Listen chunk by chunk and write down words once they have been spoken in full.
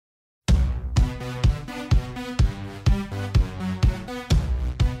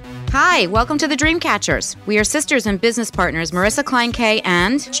Hi, welcome to the Dreamcatchers. We are sisters and business partners, Marissa Klein-Kay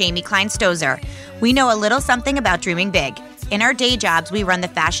and Jamie Klein-Stozer. We know a little something about dreaming big. In our day jobs, we run the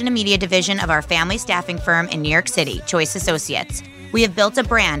fashion and media division of our family staffing firm in New York City, Choice Associates. We have built a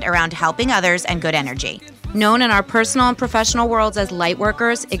brand around helping others and good energy. Known in our personal and professional worlds as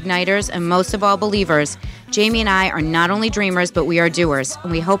lightworkers, igniters, and most of all believers, Jamie and I are not only dreamers, but we are doers,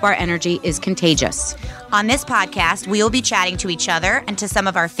 and we hope our energy is contagious. On this podcast, we will be chatting to each other and to some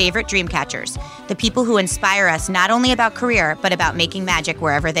of our favorite Dreamcatchers, the people who inspire us not only about career, but about making magic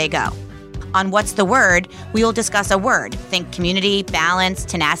wherever they go. On What's the Word, we will discuss a word, think community, balance,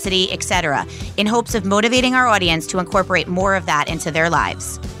 tenacity, etc., in hopes of motivating our audience to incorporate more of that into their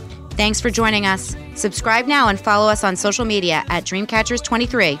lives. Thanks for joining us. Subscribe now and follow us on social media at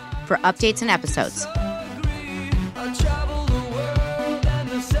Dreamcatchers23 for updates and episodes.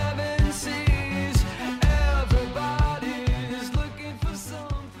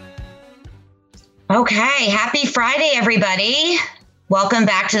 Okay, happy Friday, everybody. Welcome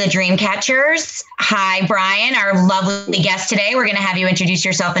back to the Dreamcatchers. Hi, Bryan, our lovely guest today. We're going to have you introduce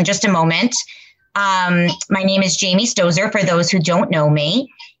yourself in just a moment. My name is Jamie Stozer, for those who don't know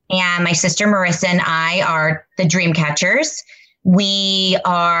me. And my sister Marissa and I are the Dreamcatchers. We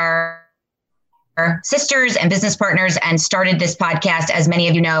are sisters and business partners and started this podcast, as many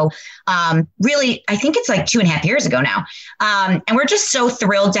of you know, really, I think it's like 2.5 years ago now. And we're just so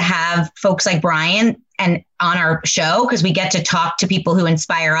thrilled to have folks like Bryan and on our show, because we get to talk to people who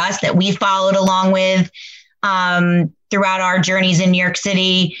inspire us, that we followed along with throughout our journeys in New York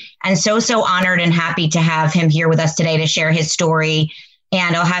City. And so honored and happy to have him here with us today to share his story.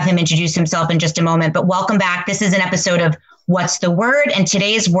 And I'll have him introduce himself in just a moment. But welcome back. This is an episode of What's the Word? And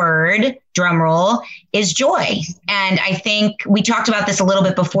today's word, drum roll, is joy. And I think we talked about this a little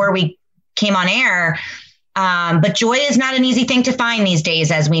bit before we came on air. But joy is not an easy thing to find these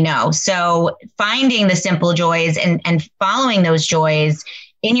days, as we know. So finding the simple joys and following those joys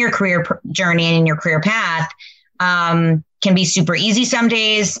in your career journey and in your career path can be super easy some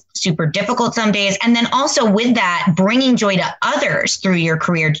days, super difficult some days. And then also with that, bringing joy to others through your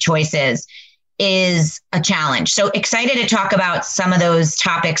career choices is a challenge. So excited to talk about some of those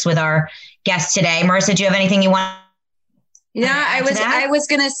topics with our guests today. Marissa, do you have anything you want? Yeah, I was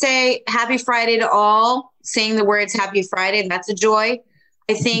going to say happy Friday to all. Saying the words happy Friday, that's a joy.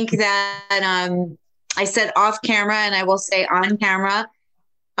 I think that I said off camera and I will say on camera,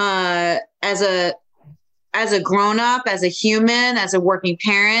 as a grown-up, as a human, as a working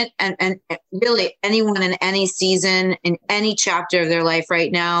parent, and really anyone in any season, in any chapter of their life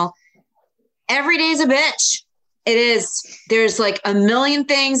right now, every day is a bitch. It is. There's like a million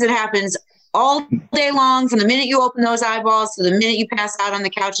things that happens all day long, from the minute you open those eyeballs to the minute you pass out on the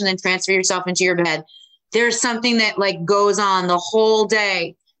couch and then transfer yourself into your bed. There's something that like goes on the whole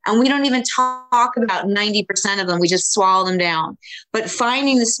day. And we don't even talk about 90% of them. We just swallow them down. But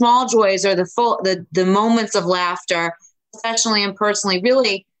finding the small joys or the moments of laughter, professionally and personally,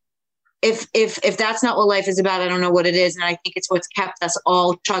 really, if that's not what life is about, I don't know what it is. And I think it's what's kept us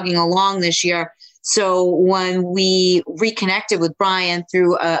all chugging along this year. So when we reconnected with Bryan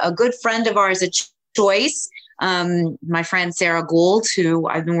through a good friend of ours at Choice, my friend Sarah Gould, who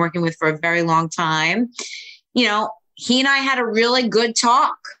I've been working with for a very long time, you know, he and I had a really good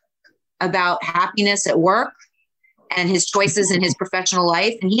talk about happiness at work and his choices in his professional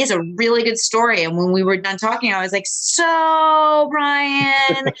life. And he has a really good story. And when we were done talking, I was like, so Bryan,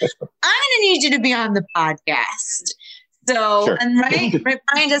 I'm going to need you to be on the podcast. So, sure. And right,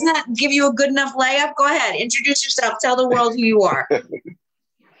 Bryan, doesn't that give you a good enough layup? Go ahead, introduce yourself. Tell the world who you are.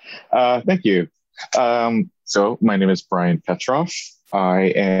 Thank you. So my name is Bryan Petroff.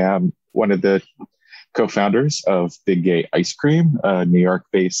 I am one of the co-founders of Big Gay Ice Cream, a New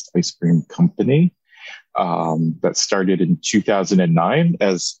York-based ice cream company that started in 2009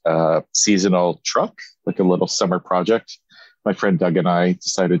 as a seasonal truck, like a little summer project my friend Doug and I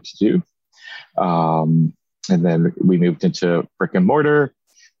decided to do. And then we moved into brick and mortar.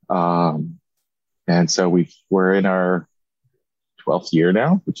 And so we're in our 12th year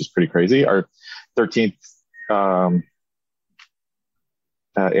now, which is pretty crazy. Our 13th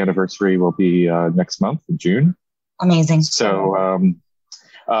anniversary will be next month in June. Amazing. So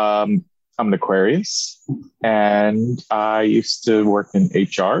I'm an Aquarius, and I used to work in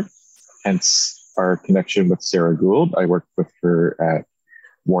HR, hence our connection with Sarah Gould. I worked with her at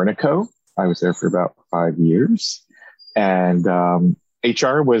Warnaco. I was there for about 5 years, and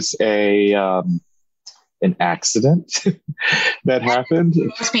HR was an accident that happened.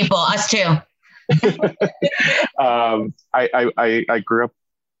 Most people, us too. I grew up.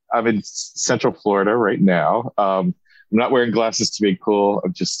 I'm in Central Florida right now. not wearing glasses to be cool.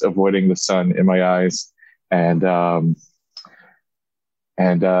 I'm just avoiding the sun in my eyes.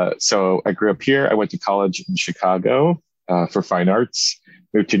 So I grew up here. I went to college in Chicago for fine arts,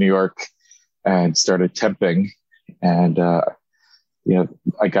 moved to New York and started temping. And,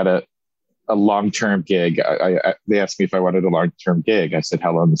 I got a long-term gig. They asked me if I wanted a long-term gig. I said,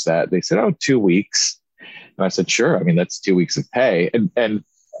 how long is that? They said, 2 weeks. And I said, sure. I mean, that's 2 weeks of pay. And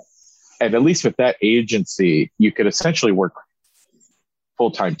at least with that agency, you could essentially work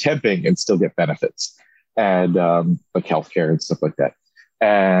full-time temping and still get benefits and like healthcare and stuff like that.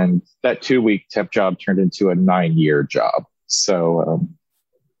 And that 2-week temp job turned into a 9-year job. So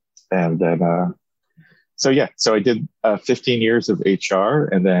I did 15 years of HR,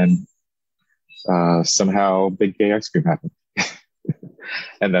 and then somehow Big Gay Ice Cream happened.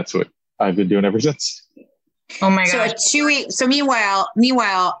 And that's what I've been doing ever since. Oh my gosh. So 2 weeks. So meanwhile,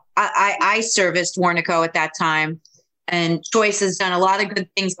 I serviced Warnaco at that time, and Choice has done a lot of good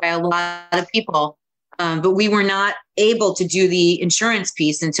things by a lot of people. But we were not able to do the insurance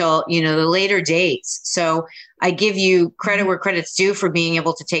piece until, the later days. So I give you credit where credit's due for being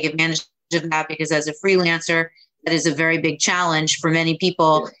able to take advantage of that, because as a freelancer, that is a very big challenge for many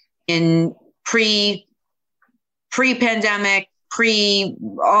people in pre-pandemic,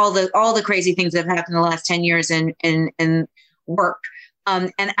 all the crazy things that have happened in the last 10 years in work.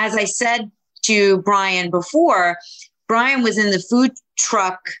 And as I said to Bryan before, Bryan was in the food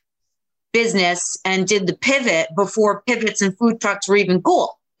truck business and did the pivot before pivots and food trucks were even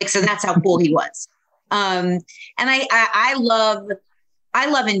cool. So that's how cool he was. And I love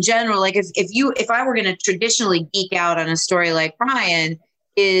in general, like if I were going to traditionally geek out on a story like Bryan,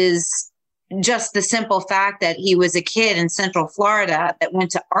 is just the simple fact that he was a kid in Central Florida that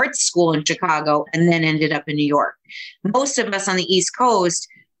went to art school in Chicago and then ended up in New York. Most of us on the East Coast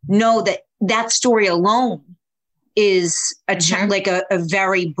know that story alone is like a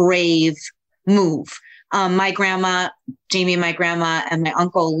very brave move. My grandma, Jamie, my grandma, and my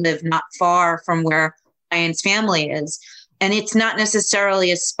uncle live not far from where Bryan's family is. And it's not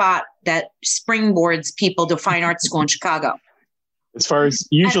necessarily a spot that springboards people to fine art school in Chicago. As far as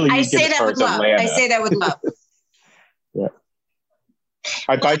usually, I say that with love. I say that with love. Yeah,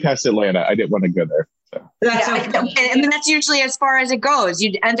 I bypassed Atlanta. I didn't want to go there. So. I mean, that's usually as far as it goes.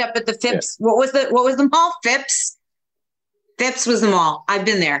 You'd end up at the Phipps. Yeah. What was the mall? Phipps. Phipps was the mall. I've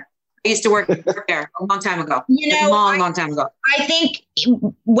been there. I used to work there a long time ago. Long time ago. I think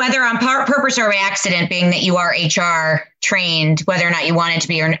whether on purpose or by accident, being that you are HR trained, whether or not you wanted to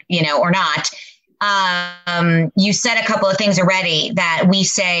be or not, you said a couple of things already that we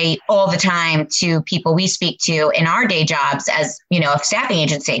say all the time to people we speak to in our day jobs as, a staffing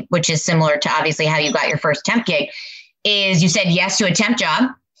agency, which is similar to obviously how you got your first temp gig, is you said yes to a temp job.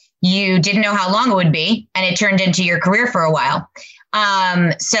 You didn't know how long it would be, and it turned into your career for a while.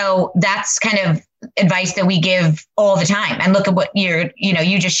 So that's kind of advice that we give all the time. And look at what you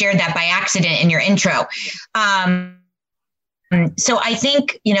just shared that by accident in your intro. So I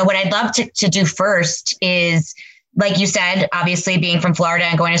think, what I'd love to do first is, like you said, obviously being from Florida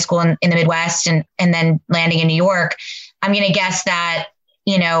and going to school in the Midwest and then landing in New York, I'm going to guess that,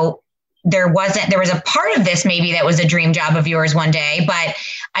 there was a part of this maybe that was a dream job of yours one day, but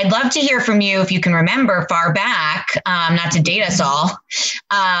I'd love to hear from you if you can remember far back, not to date us all,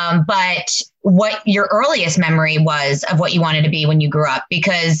 but what your earliest memory was of what you wanted to be when you grew up,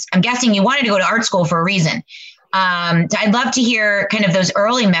 because I'm guessing you wanted to go to art school for a reason. So I'd love to hear kind of those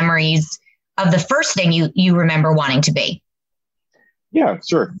early memories of the first thing you remember wanting to be. Yeah,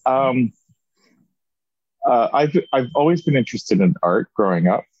 sure. I've always been interested in art growing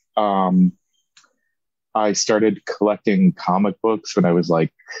up. I started collecting comic books when I was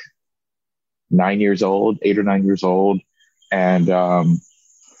like 8 or 9 years old. And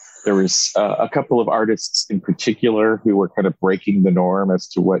there was a couple of artists in particular who were kind of breaking the norm as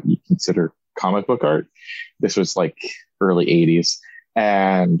to what you consider comic book art. This was like early 80s.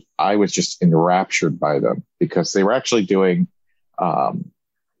 And I was just enraptured by them because they were actually doing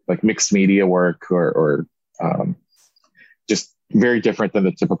like mixed media work or just very different than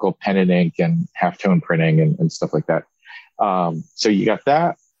the typical pen and ink and halftone printing and stuff like that. So you got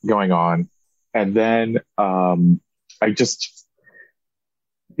that going on. And then I just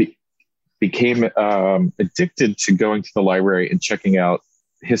became addicted to going to the library and checking out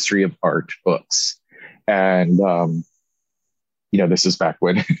history of art books. And, this is back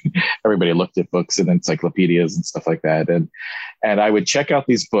when everybody looked at books and encyclopedias and stuff like that. And I would check out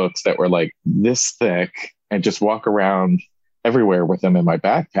these books that were like this thick and just walk around everywhere with them in my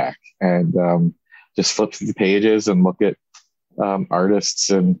backpack and just flip through the pages and look at artists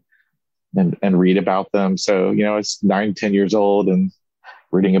and and read about them. So, I was 9, 10 years old and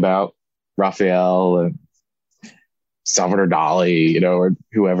reading about Raphael and Salvator Dali, or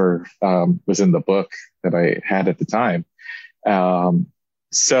whoever was in the book that I had at the time.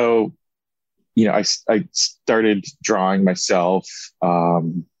 So, I started drawing myself. I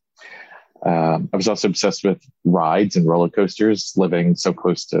was also obsessed with rides and roller coasters, living so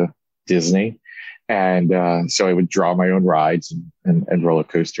close to Disney. And so I would draw my own rides and roller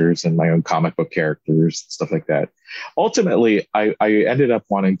coasters and my own comic book characters, stuff like that. Ultimately, I ended up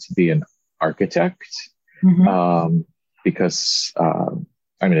wanting to be an architect because,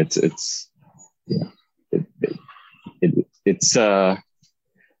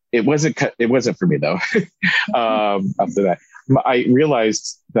 it wasn't for me though. After that, I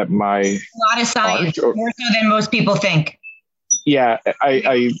realized that a lot of science, more so than most people think. Yeah,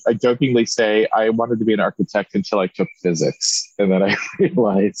 I jokingly say I wanted to be an architect until I took physics, and then I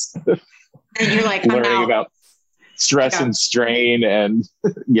realized and you're like, learning about stress and strain and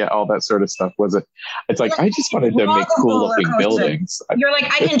all that sort of stuff wasn't. It's like I just wanted to make cool looking buildings. You're like,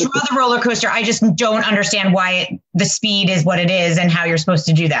 I can draw the roller coaster. I just don't understand why the speed is what it is and how you're supposed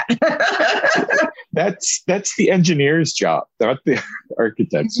to do that. That's the engineer's job, not the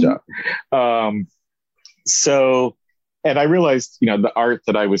architect's job. So. And I realized, the art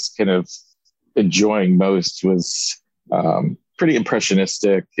that I was kind of enjoying most was pretty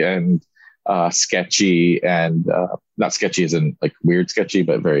impressionistic and sketchy, and not sketchy as in like weird sketchy,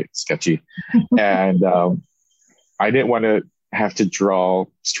 but very sketchy. And I didn't want to have to draw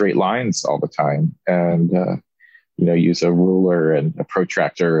straight lines all the time and, use a ruler and a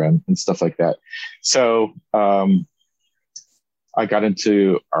protractor and stuff like that. So I got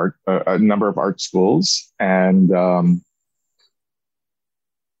into art, a number of art schools, and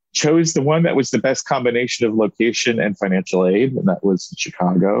chose the one that was the best combination of location and financial aid, and that was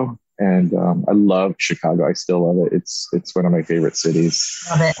Chicago. And I love Chicago. I still love it. It's one of my favorite cities.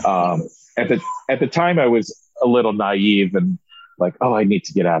 Love it. At the time, I was a little naive and like, oh, I need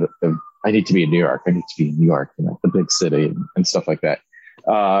to get out of. I need to be in New York. I need to be in New York, the big city and stuff like that.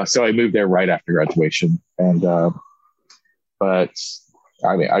 So I moved there right after graduation, and but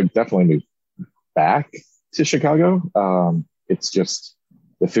I definitely moved back to Chicago. It's just.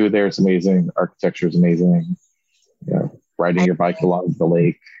 The food there is amazing. Architecture is amazing. Riding your bike along the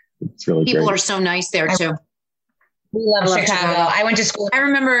lake. It's really People great. are so nice there too. We love Chicago. I went to school. I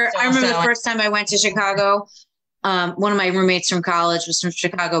remember the first time I went to Chicago. One of my roommates from college was from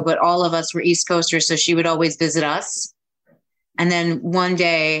Chicago, but all of us were East Coasters. So she would always visit us. And then one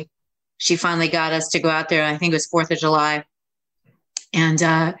day she finally got us to go out there. I think it was 4th of July. And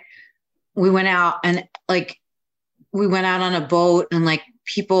we went out on a boat, and like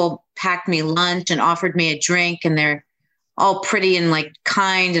people packed me lunch and offered me a drink, and they're all pretty and like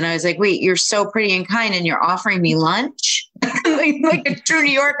kind. And I was like, wait, you're so pretty and kind and you're offering me lunch? like a true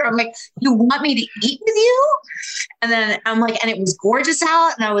New Yorker. I'm like, you want me to eat with you? And then I'm like, and it was gorgeous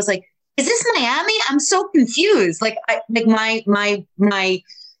out. And I was like, is this Miami? I'm so confused. Like, my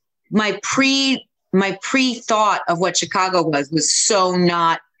pre-thought of what Chicago was so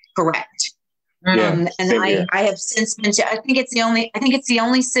not correct. Yeah, and I have since been to, I think it's the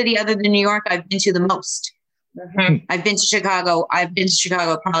only city other than New York I've been to the most. I've been to Chicago. I've been to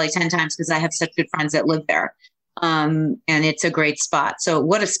Chicago probably 10 times because I have such good friends that live there. And it's a great spot. So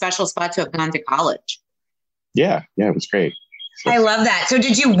what a special spot to have gone to college. Yeah, it was great. I love that. So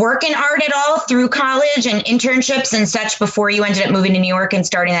did you work in art at all through college and internships and such before you ended up moving to New York and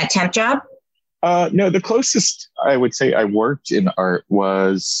starting that temp job? No, the closest I would say I worked in art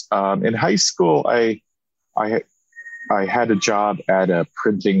was in high school. I had a job at a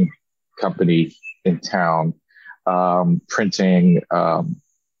printing company in town, printing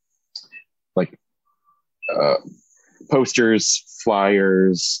posters,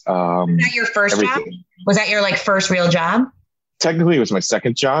 flyers. Was that your first everything. job? Was that your first real job? Technically, it was my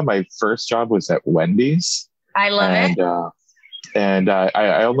second job. My first job was at Wendy's. I love it. And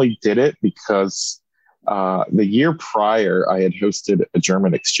I only did it because the year prior, I had hosted a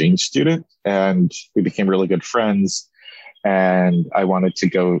German exchange student, and we became really good friends. And I wanted to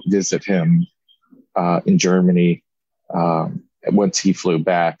go visit him in Germany once he flew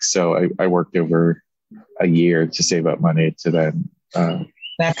back. So I worked over a year to save up money to then go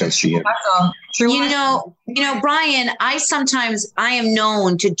see him. You know, Bryan, I am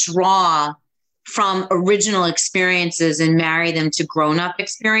known to draw from original experiences and marry them to grown-up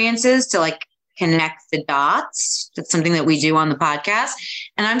experiences to connect the dots. That's something that we do on the podcast.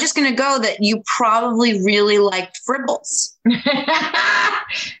 And I'm just going to go that you probably really liked Fribbles.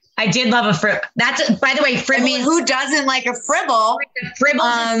 I did love a fribble. That's, by the way, fribble. I mean, who doesn't like a fribble? Fribbles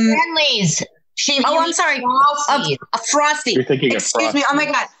and friendlies. I'm sorry. A frosty. You're thinking Excuse me. Oh my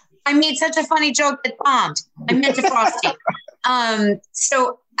God. I made such a funny joke that bombed. I meant a frosty.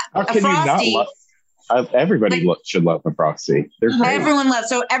 So how can frosty, you not love? Everybody should love a frosty. Everyone loves.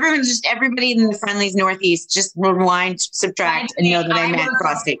 So everybody in the Friendlies Northeast, just rewind, subtract, and know that I meant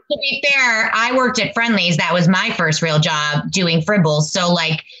frosty. To be fair, I worked at Friendlies. That was my first real job doing fribbles. So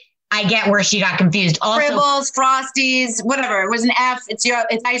like, I get where she got confused. Also, fribbles, frosties, whatever. It was an F. It's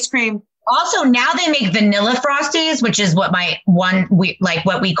ice cream. Also, now they make vanilla frosties, which is what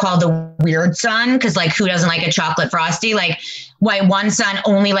what we call the weird son, because like who doesn't like a chocolate frosty? Like my one son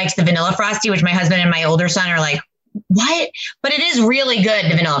only likes the vanilla frosty, which my husband and my older son are like, what? But it is really good,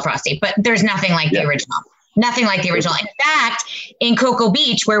 the vanilla frosty. But there's nothing like the original. Nothing like the original. In fact, in Cocoa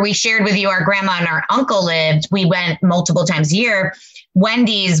Beach, where we shared with you our grandma and our uncle lived, we went multiple times a year.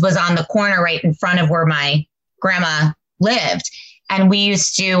 Wendy's was on the corner right in front of where my grandma lived. And we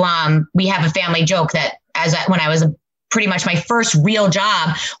used to, we have a family joke that when I was pretty much my first real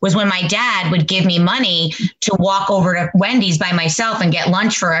job was when my dad would give me money to walk over to Wendy's by myself and get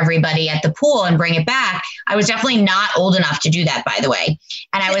lunch for everybody at the pool and bring it back. I was definitely not old enough to do that, by the way.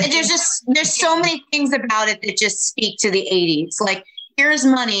 And there's so many things about it that just speak to the 80s. Like, here's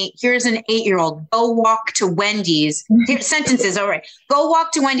money. Here's an 8-year-old. Go walk to Wendy's. Sentences. All right. Go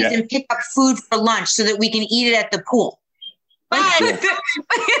walk to Wendy's and pick up food for lunch so that we can eat it at the pool. But you're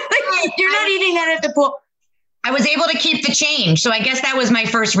not eating that at the pool. I was able to keep the change. So I guess that was my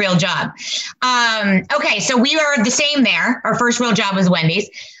first real job. Okay. So we are the same there. Our first real job was Wendy's.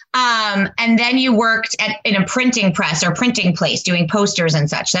 And then you worked in a printing press or printing place doing posters and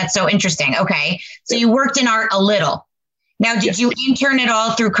such. That's so interesting. Okay. So you worked in art a little. Now, did you intern at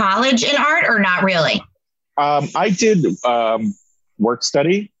all through college in art or not really? I did work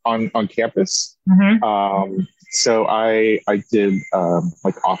study on campus. Mm-hmm. So I did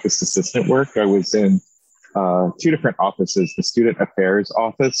like office assistant work. I was in 2 different offices, the student affairs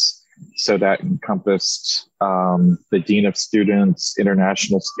office. So that encompassed the dean of students,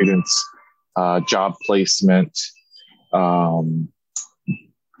 international students, job placement,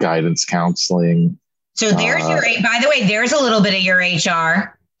 guidance counseling. So there's by the way, there's a little bit of your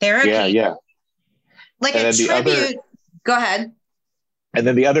HR therapy. Yeah. Like a tribute. Go ahead. And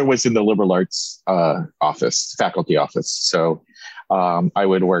then the other was in the liberal arts office, faculty office. So I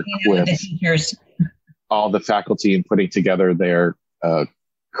would work with the teachers, all the faculty in putting together their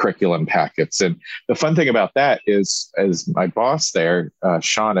curriculum packets. And the fun thing about that is, as my boss there,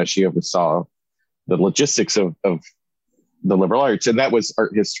 Shauna, she oversaw the logistics of the liberal arts, and that was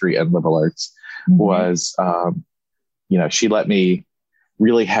art history and liberal arts. Was she let me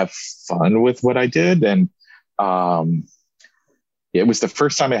really have fun with what I did, and it was the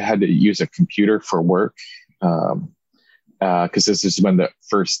first time I had to use a computer for work, because this is when the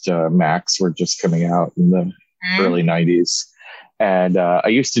first Macs were just coming out in the early 90s. And I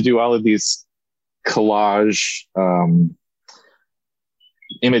used to do all of these collage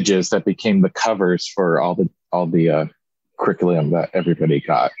images that became the covers for all the curriculum that everybody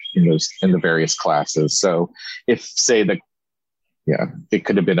got in the various classes. So if, say, it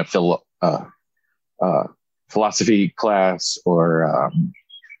could have been a philosophy class or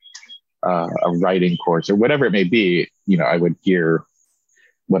a writing course or whatever it may be, I would gear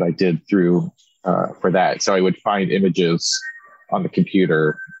what I did through for that. So I would find images on the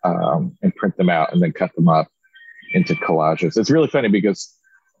computer and print them out and then cut them up into collages. It's really funny because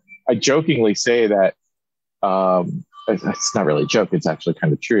I jokingly say that it's not really a joke. It's actually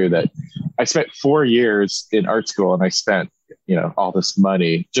kind of true that I spent 4 years in art school and I spent, all this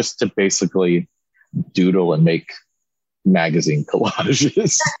money just to basically doodle and make magazine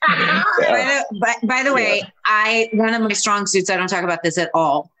collages. By the way, one of my strong suits, I don't talk about this at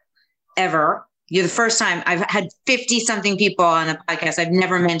all, ever. You're the first time I've had 50 something people on a podcast. I've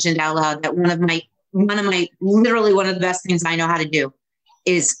never mentioned out loud that one of my literally one of the best things I know how to do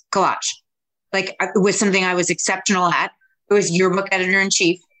is collage. Like, it was something I was exceptional at. It was yearbook editor in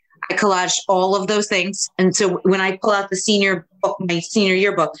chief. I collaged all of those things. And so when I pull out the senior book, my senior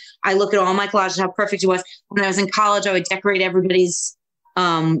yearbook, I look at all my collages, how perfect it was. When I was in college, I would decorate everybody's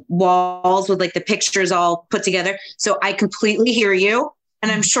walls with like the pictures all put together. So I completely hear you.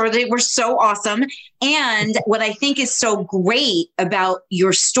 And I'm sure they were so awesome. And what I think is so great about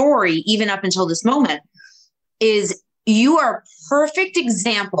your story, even up until this moment, is you are a perfect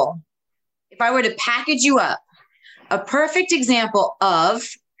example. If I were to package you up, a perfect example of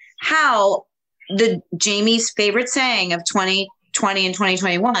how Jamie's favorite saying of 2020 and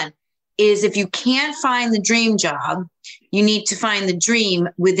 2021 is if you can't find the dream job, you need to find the dream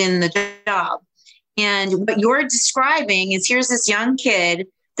within the job. And what you're describing is here's this young kid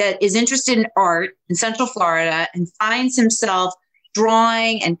that is interested in art in Central Florida and finds himself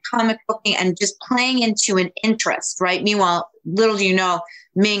drawing and comic booking and just playing into an interest, right? Meanwhile, little do you know,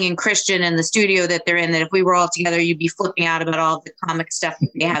 Ming and Christian and the studio that they're in, that if we were all together, you'd be flipping out about all the comic stuff that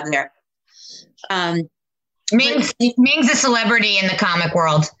they have there. Ming's a celebrity in the comic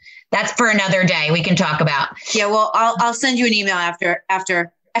world. That's for another day we can talk about. Yeah, well, I'll send you an email after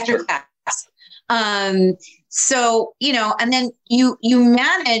class. So, you know, and then you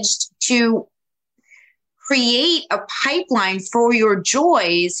managed to create a pipeline for your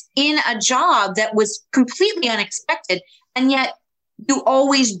joys in a job that was completely unexpected. And yet you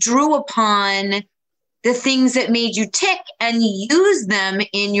always drew upon the things that made you tick and use them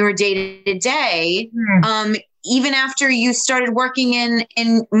in your day-to-day, even after you started working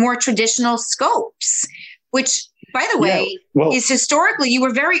in more traditional scopes, which, by the way, is historically, you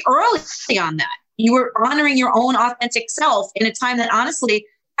were very early on that. You were honoring your own authentic self in a time that, honestly,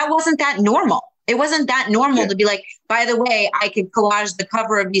 that wasn't that normal. It wasn't that normal to be like, by the way, I could collage the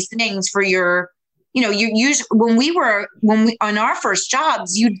cover of these things for your, you know, you usually, when we on our first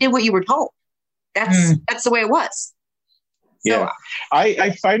jobs, you did what you were told. That's the way it was. So, yeah.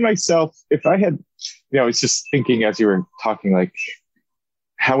 I find myself, if I had, you know, I was just thinking as you were talking, like,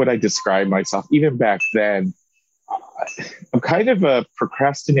 how would I describe myself? Even back then, I'm kind of a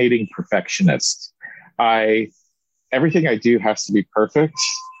procrastinating perfectionist. Everything I do has to be perfect,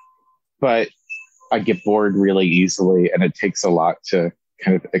 but I get bored really easily, and it takes a lot to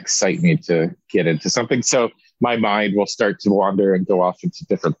kind of excite me to get into something. So my mind will start to wander and go off into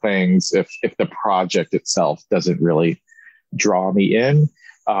different things if the project itself doesn't really draw me in.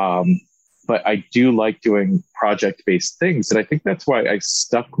 But I do like doing project-based things. And I think that's why I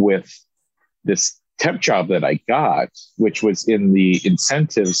stuck with this temp job that I got, which was in the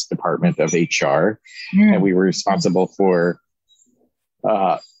incentives department of HR. And we were responsible for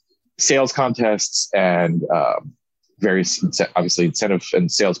sales contests and various, obviously, incentive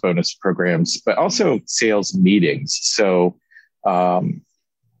and sales bonus programs, but also sales meetings. So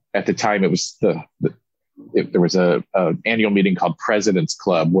at the time, it was there was a annual meeting called President's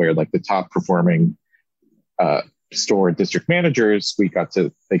Club, where like the top performing store district managers, they got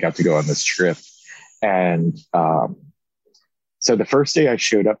to go on this trip. And so the first day I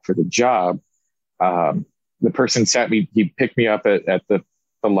showed up for the job, the person he picked me up at the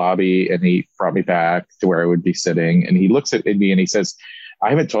lobby, and he brought me back to where I would be sitting. And he looks at me and he says, I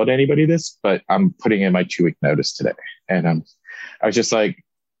haven't told anybody this, but I'm putting in my 2-week notice today. And I was just like,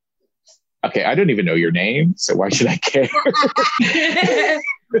 okay, I don't even know your name, so why should I care?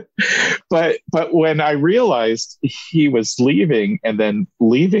 But when I realized he was leaving, and then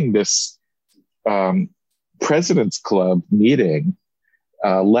leaving this President's Club meeting,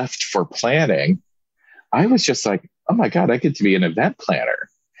 left for planning, I was just like, oh my God, I get to be an event planner.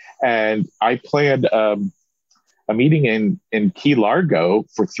 And I planned a meeting in Key Largo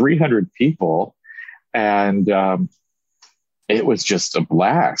for 300 people. And it was just a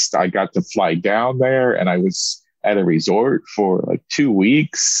blast. I got to fly down there, and I was at a resort for like 2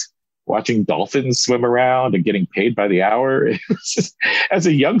 weeks, watching dolphins swim around and getting paid by the hour. It was just, as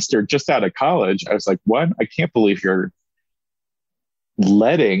a youngster just out of college, I was like, one, I can't believe you're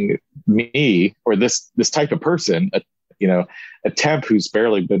letting me, or this type of person, a temp who's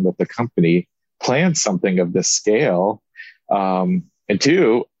barely been with the company, plan something of this scale. And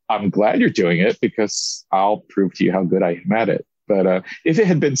two, I'm glad you're doing it, because I'll prove to you how good I am at it. But if it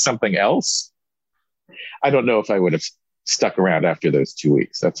had been something else, I don't know if I would have stuck around after those 2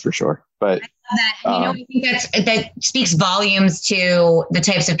 weeks. That's for sure. But I think that speaks volumes to the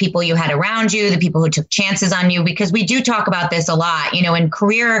types of people you had around you, the people who took chances on you, because we do talk about this a lot, in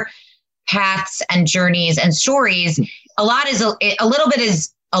career paths and journeys and stories. A little bit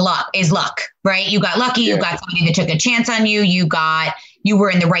is luck, right? You got lucky. You got somebody that took a chance on you. You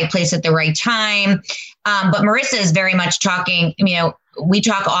were in the right place at the right time. But Marissa is very much talking, we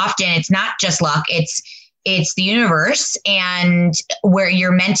talk often, it's not just luck, it's the universe, and where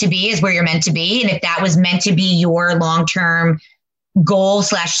you're meant to be is where you're meant to be. And if that was meant to be your long-term goal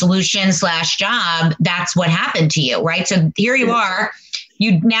 / solution / job, that's what happened to you, right? So here you are,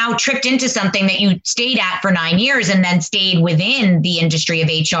 you now tripped into something that you stayed at for 9 years, and then stayed within the industry of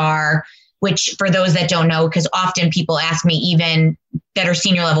HR, which, for those that don't know, because often people ask me, even that are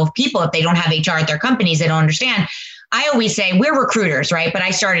senior level people, if they don't have HR at their companies, they don't understand. I always say we're recruiters, right? But I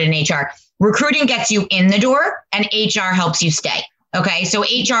started in HR. Recruiting gets you in the door, and HR helps you stay. Okay. So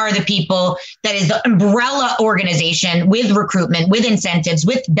HR are the people that is the umbrella organization with recruitment, with incentives,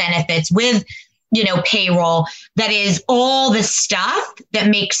 with benefits, with, payroll. That is all the stuff that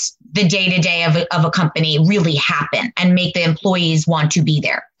makes the day-to-day of a company really happen and make the employees want to be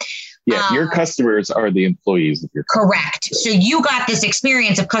there. Yeah, your customers are the employees of your company. Correct. So you got this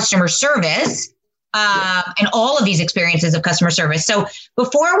experience of customer service and all of these experiences of customer service. So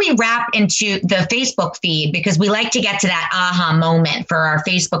before we wrap into the Facebook feed, because we like to get to that aha moment for our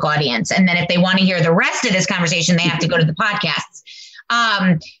Facebook audience. And then if they want to hear the rest of this conversation, they have to go to the podcasts.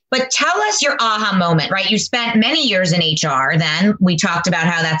 But tell us your aha moment, right? You spent many years in HR. Then we talked about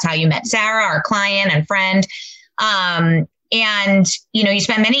how that's how you met Sarah, our client and friend. And, you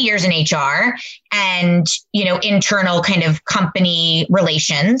spent many years in HR and, internal kind of company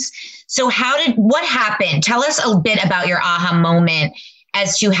relations. So what happened? Tell us a bit about your aha moment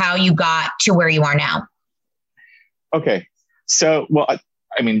as to how you got to where you are now. Okay. So,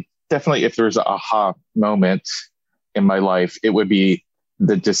 definitely if there's an aha moment in my life, it would be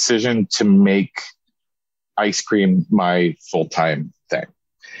the decision to make ice cream my full-time thing.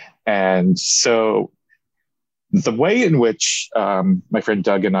 And so the way in which my friend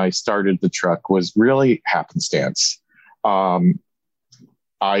Doug and I started the truck was really happenstance. I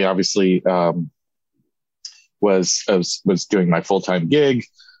obviously was doing my full-time gig.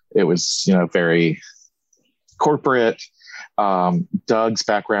 It was, very corporate. Doug's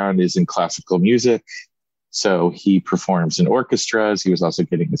background is in classical music. So he performs in orchestras. He was also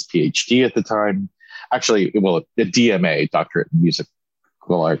getting his PhD at the time. Actually, a DMA, Doctorate in Musical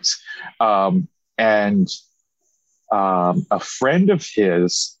Arts. And a friend of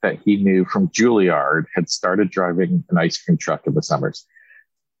his that he knew from Juilliard had started driving an ice cream truck in the summers.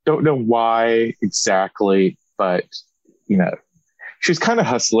 Don't know why exactly, but, she was kind of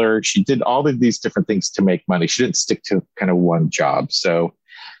hustler. She did all of these different things to make money. She didn't stick to kind of one job. So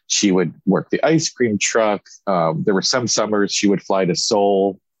she would work the ice cream truck. There were some summers she would fly to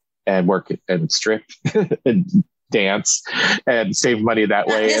Seoul and work and strip and dance and save money that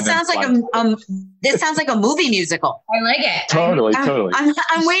way. This sounds like a movie musical. I like it. Totally.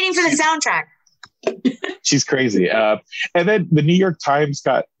 I'm waiting for the soundtrack. She's crazy. And then the New York Times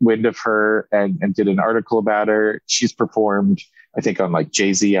got wind of her and did an article about her. She's performed, I think, on like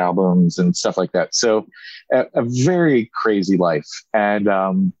Jay-Z albums and stuff like that. So a very crazy life. And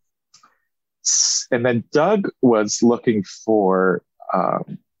then Doug was looking for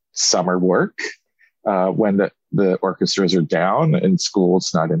summer work when the orchestras are down and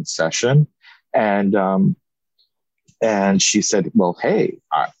school's not in session. And she said, well, hey,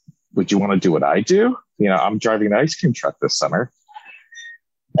 would you want to do what I do? I'm driving an ice cream truck this summer.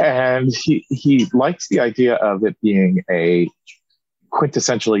 And he likes the idea of it being a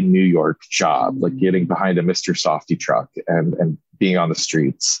quintessentially New York job, like getting behind a Mr. Softy truck and being on the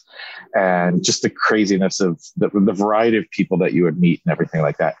streets and just the craziness of the variety of people that you would meet and everything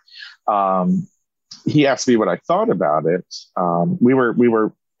like that. He asked me what I thought about it. We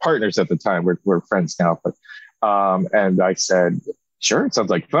were partners at the time. We're friends now, but and I said, sure, it sounds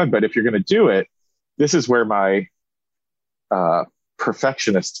like fun, but if you're going to do it, this is where my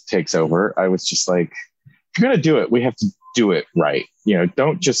perfectionist takes over. I was just like, if you're going to do it, we have to do it right.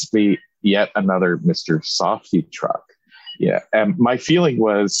 Don't just be yet another Mr. Softy truck. Yeah. And my feeling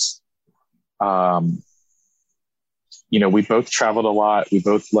was, we both traveled a lot. We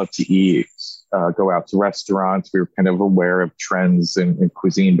both love to eat, go out to restaurants. We were kind of aware of trends in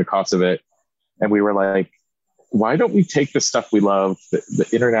cuisine because of it. And we were like, why don't we take the stuff we love, the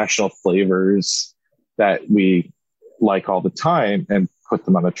international flavors that we like all the time, and put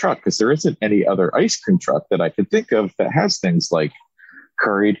them on a truck? Because there isn't any other ice cream truck that I could think of that has things like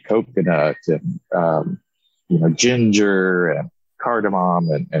curried coconut and, ginger and cardamom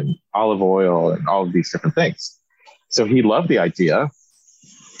and olive oil and all of these different things. So he loved the idea.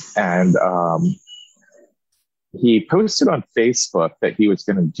 And he posted on Facebook that he was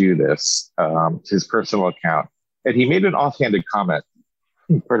going to do this, to his personal account. And he made an offhanded comment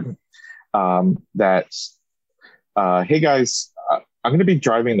that, hey guys, I'm going to be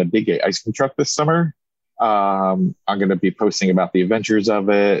driving the Big A ice cream truck this summer. I'm going to be posting about the adventures of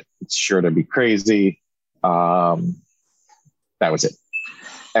it. It's sure to be crazy. That was it.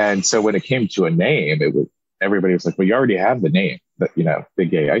 And so when it came to a name, everybody was like, well, you already have the name, that,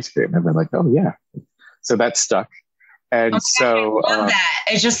 Big A ice cream. And we're like, oh yeah. So that stuck. And so I love that.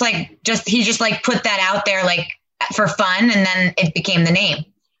 It's he just put that out there, like, for fun, and then it became the name.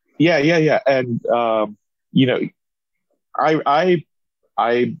 Yeah. And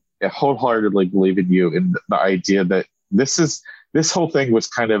I wholeheartedly believe in you, in the idea that this whole thing was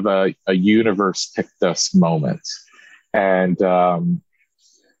kind of a universe picked us moment. And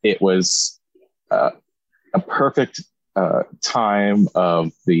it was a perfect time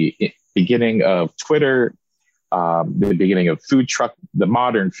of the beginning of Twitter, the beginning of the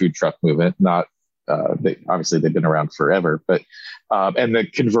modern food truck movement, not obviously they've been around forever, but and the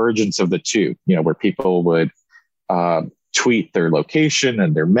convergence of the two, where people would tweet their location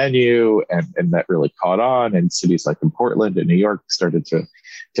and their menu, and that really caught on. And cities like in Portland and New York started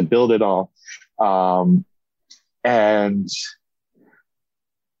to build it all. And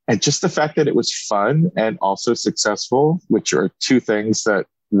just the fact that it was fun and also successful, which are two things that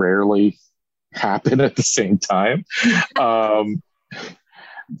rarely happen at the same time. I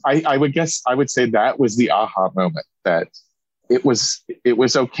would say that was the aha moment, that it was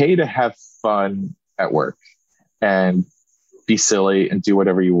okay to have fun at work and be silly and do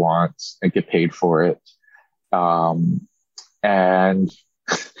whatever you want and get paid for it. And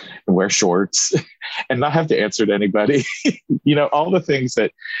wear shorts and not have to answer to anybody, all the things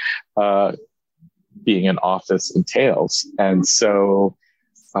that being in office entails. And so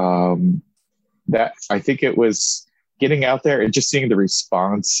that, I think it was getting out there and just seeing the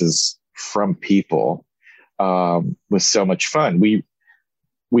responses from people was so much fun.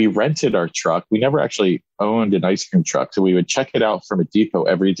 We rented our truck. We never actually owned an ice cream truck. So we would check it out from a depot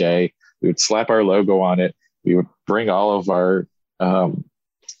every day. We would slap our logo on it. We would bring all of our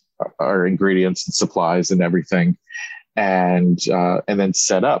ingredients and supplies and everything, and then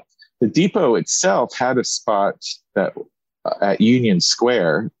set up. The depot itself had a spot that at Union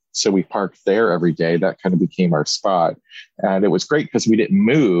Square. So we parked there every day. That kind of became our spot. And it was great because we didn't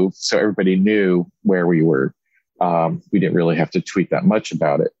move. So everybody knew where we were. We didn't really have to tweet that much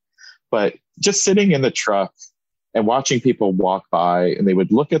about it. But just sitting in the truck and watching people walk by, and they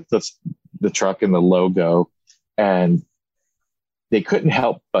would look at the truck and the logo, and they couldn't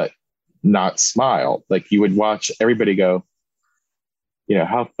help but not smile. Like, you would watch everybody go,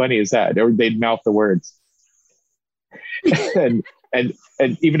 how funny is that? Or they'd mouth the words. And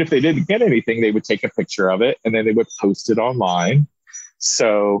even if they didn't get anything, they would take a picture of it and then they would post it online.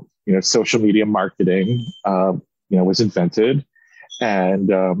 So, social media marketing, was invented,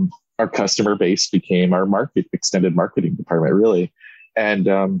 and our customer base became our extended marketing department, really.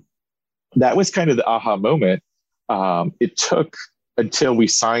 And that was kind of the aha moment. It took until we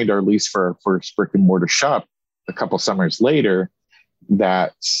signed our lease for our first brick and mortar shop a couple summers later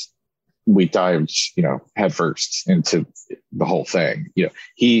that we dived, headfirst into the whole thing.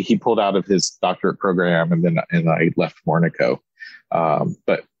 He pulled out of his doctorate program, and I left Warnaco.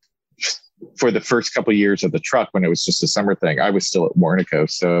 But for the first couple of years of the truck, when it was just a summer thing, I was still at Warnaco.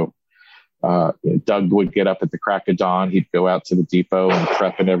 So Doug would get up at the crack of dawn. He'd go out to the depot and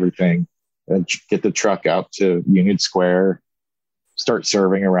prep and everything, and get the truck out to Union Square, start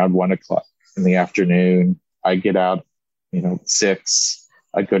serving around 1:00 in the afternoon. I'd get out, 6.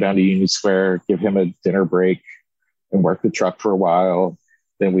 I'd go down to Union Square, give him a dinner break, and work the truck for a while.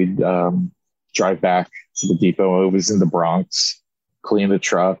 Then we'd drive back to the depot. It was in the Bronx, clean the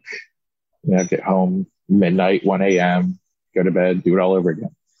truck, get home midnight, 1 a.m., go to bed, do it all over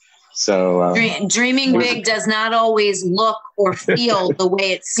again. So dreaming big does not always look or feel the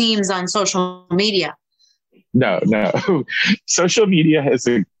way it seems on social media. No. Social media has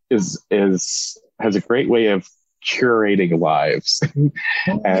a great way of curating lives.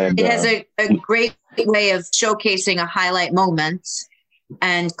 And it has a great way of showcasing a highlight moment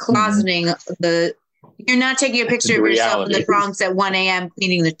and closeting you're not taking a picture of yourself in the Bronx at 1 a.m.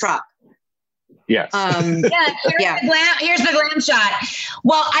 cleaning the truck. Yes. Here's the glam shot.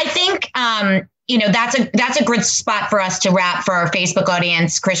 Well, I think, that's a good spot for us to wrap for our Facebook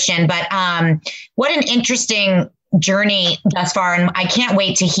audience, Christian. But what an interesting journey thus far. And I can't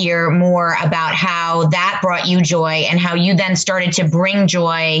wait to hear more about how that brought you joy and how you then started to bring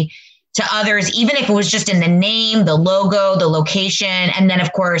joy to others, even if it was just in the name, the logo, the location, and then,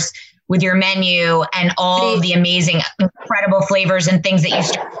 of course, with your menu and all of the amazing, incredible flavors and things that you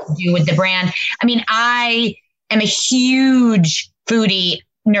started to do with the brand. I mean, I am a huge foodie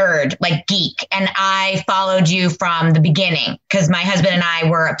nerd, like geek, and I followed you from the beginning because my husband and I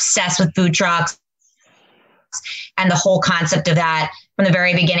were obsessed with food trucks and the whole concept of that from the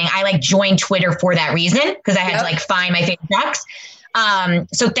very beginning. I joined Twitter for that reason because I had to find my favorite trucks.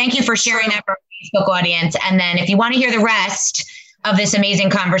 So thank you for sharing that for our Facebook audience. And then if you want to hear the rest of this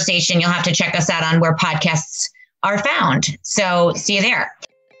amazing conversation, you'll have to check us out on where podcasts are found. So see you there.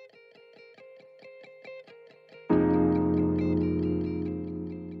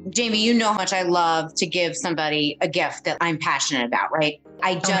 Jamie, you know how much I love to give somebody a gift that I'm passionate about, right?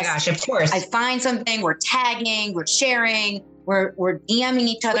 Oh my gosh, of course. I find something, we're tagging, we're sharing, We're DMing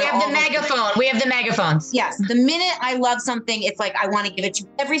each other. We have the megaphone. We have the megaphones. Yes. The minute I love something, it's like I want to give it to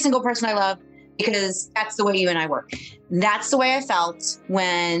every single person I love because that's the way you and I work. That's the way I felt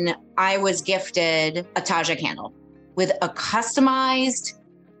when I was gifted a Taja candle with a customized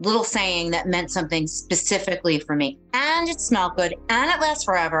little saying that meant something specifically for me. And it smelled good and it lasts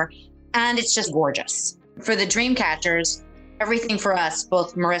forever. And it's just gorgeous. For the Dreamcatchers, everything for us,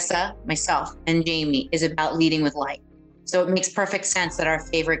 both Marissa, myself, and Jamie, is about leading with light. So it makes perfect sense that our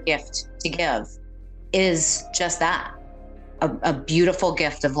favorite gift to give is just that, a beautiful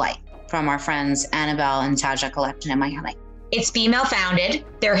gift of light from our friends Annabelle and Taja Collection in Miami. It's female founded.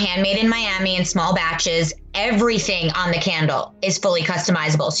 They're handmade in Miami in small batches. Everything on the candle is fully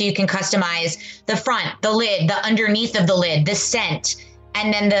customizable. So you can customize the front, the lid, the underneath of the lid, the scent.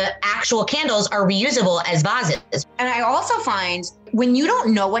 And then the actual candles are reusable as vases. And I also find when you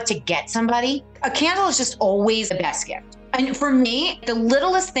don't know what to get somebody, a candle is just always the best gift. And for me, the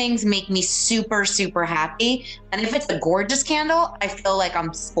littlest things make me super, super happy. And if it's a gorgeous candle, I feel like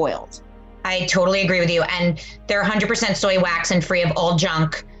I'm spoiled. I totally agree with you. And they're 100% soy wax and free of all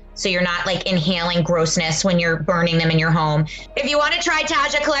junk. So you're not like inhaling grossness when you're burning them in your home. If you want to try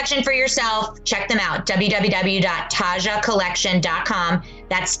Taja Collection for yourself, check them out. www.tajacollection.com.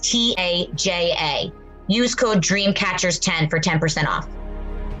 That's TAJA. Use code Dreamcatchers10 for 10% off.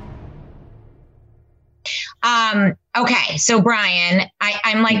 Okay. So Bryan,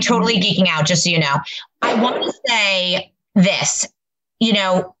 I'm like totally geeking out, just so you know. I want to say this, you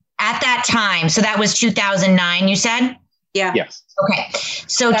know, at that time, so that was 2009, you said? Yeah. Yes. Okay.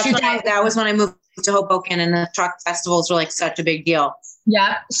 So that was when I moved to Hoboken and the truck festivals were like such a big deal.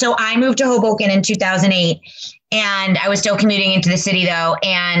 Yeah. So I moved to Hoboken in 2008 and I was still commuting into the city though.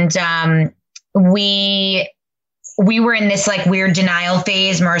 And we were in this like weird denial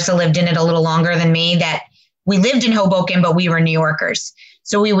phase. Marissa lived in it a little longer than me, that we lived in Hoboken, but we were New Yorkers.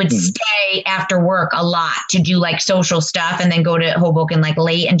 So we would stay after work a lot to do like social stuff and then go to Hoboken like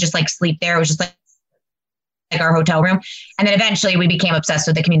late and just like sleep there. It was just like our hotel room. And then eventually we became obsessed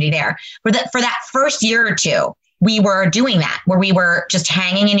with the community there. For that first year or two, we were doing that, where we were just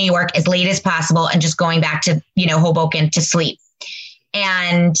hanging in New York as late as possible and just going back to, you know, Hoboken to sleep.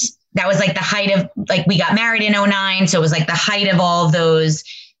 And that was like the height of, like, we got married in 2009. So it was like the height of all of those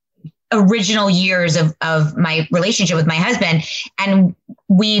original years of my relationship with my husband. And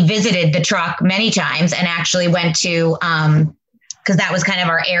we visited the truck many times and actually went to, because that was kind of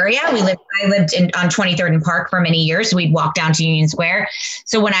our area. I lived on 23rd and Park for many years. So we'd walk down to Union Square.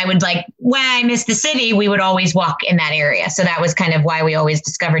 So when I would when I missed the city, we would always walk in that area. So that was kind of why we always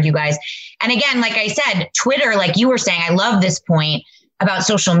discovered you guys. And again, like I said, Twitter, like you were saying, I love this point about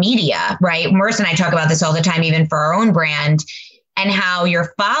social media, right? Marissa and I talk about this all the time, even for our own brand, and how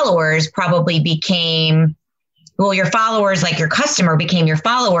your followers probably became, well, your followers, like your customer became your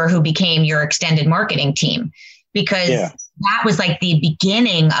follower who became your extended marketing team, because that was like the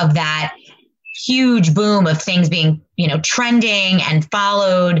beginning of that huge boom of things being, you know, trending and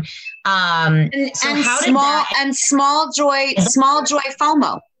followed. Small joy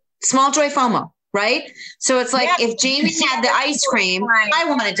FOMO, right? So it's like, if Jamie had the ice cream, I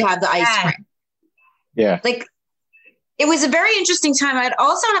wanted to have the ice cream. Yeah. Like, it was a very interesting time. I'd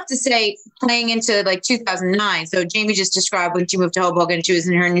also have to say, playing into like 2009. So Jamie just described when she moved to Hoboken, she was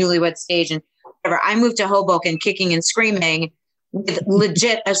in her newlywed stage and whatever. I moved to Hoboken kicking and screaming with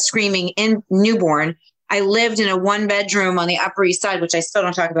legit a screaming in newborn. I lived in a 1-bedroom on the Upper East Side, which I still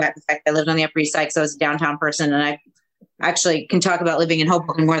don't talk about. In fact, I lived on the Upper East Side because I was a downtown person, and I actually can talk about living in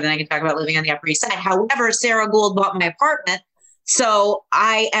Hoboken more than I can talk about living on the Upper East Side. However, Sarah Gould bought my apartment. So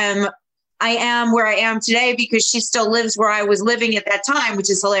I am where I am today because she still lives where I was living at that time,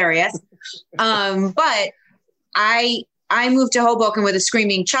 which is hilarious. But I moved to Hoboken with a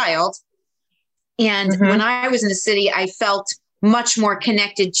screaming child. And when I was in the city, I felt much more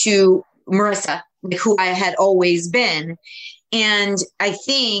connected to Marissa, who I had always been. And I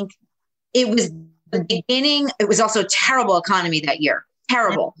think it was the beginning. It was also a terrible economy that year.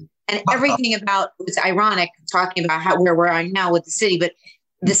 Terrible. And everything about it was ironic talking about where we're now with the city, but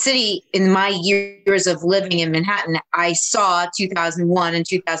the city, in my years of living in Manhattan, I saw 2001 and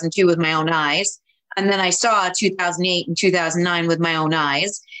 2002 with my own eyes. And then I saw 2008 and 2009 with my own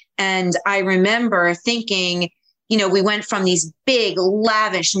eyes. And I remember thinking, you know, we went from these big,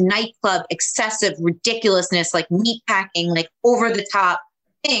 lavish nightclub, excessive ridiculousness, like meat packing, like over the top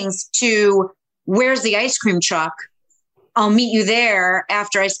things, to where's the ice cream truck? I'll meet you there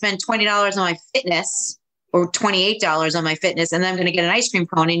after I spend $20 on my fitness, or $28 on my fitness, and then I'm going to get an ice cream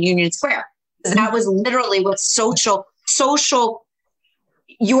cone in Union Square. That was literally what social,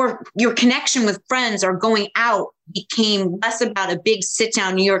 your connection with friends or going out became less about a big sit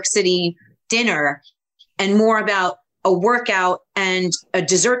down New York City dinner and more about a workout and a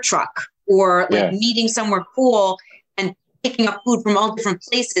dessert truck, or like meeting somewhere cool and picking up food from all different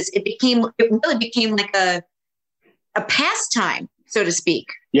places. It really became like a pastime, so to speak.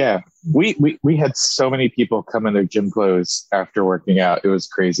 Yeah. We had so many people come in their gym clothes after working out. It was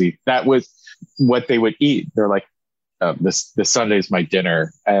crazy. That was what they would eat. They're like, this Sunday's my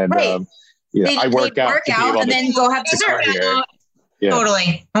dinner. And, I work out and then go have dessert. Yeah.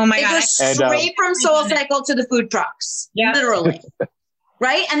 Totally. Oh my God. It goes straight from Soul Cycle to the food trucks. Yeah. Literally.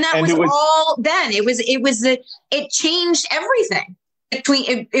 Right. And that was all then. It changed everything.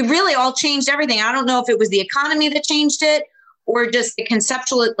 It really all changed everything. I don't know if it was the economy that changed it or just the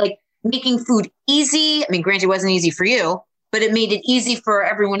conceptual, like making food easy. I mean, granted, it wasn't easy for you, but it made it easy for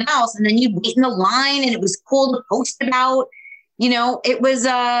everyone else. And then you'd wait in the line and it was cool to post about, it was,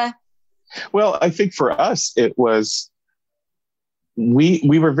 well, I think for us, it was, we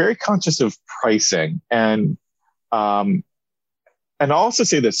were very conscious of pricing, and I'll also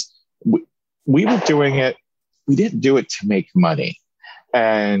say this, we were doing it, we didn't do it to make money.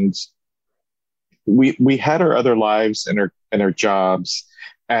 And we had our other lives and our jobs,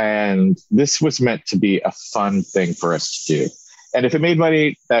 and this was meant to be a fun thing for us to do. And if it made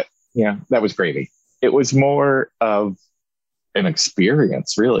money, that was gravy. It was more of an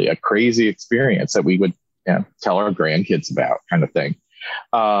experience, really, a crazy experience that we would tell our grandkids about, kind of thing.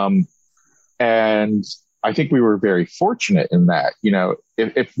 And I think we were very fortunate in that,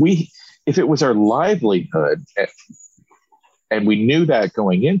 if it was our livelihood and we knew that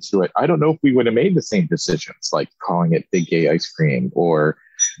going into it, I don't know if we would have made the same decisions, like calling it Big Gay Ice Cream or,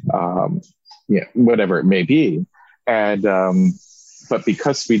 whatever it may be. And, but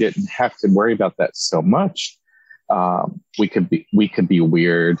because we didn't have to worry about that so much, we could be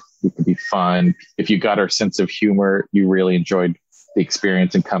weird. We could be fun. If you got our sense of humor, you really enjoyed the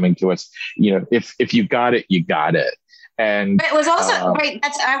experience and coming to us. If you got it, you got it. And but it was also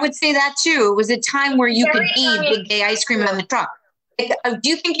I would say that too. It was a time where you could eat Big Gay Ice Cream on the truck. Do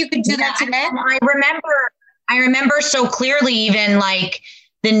you think you could do that today? I remember so clearly, even like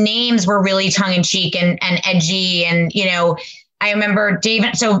the names were really tongue in cheek and edgy. And, I remember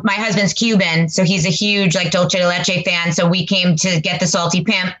David, so my husband's Cuban, so he's a huge like Dulce de Leche fan. So we came to get the Salty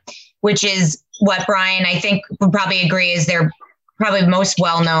Pimp, which is what Bryan, I think, would probably agree is their probably most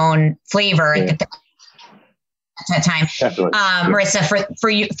well-known flavor at that time. Marissa,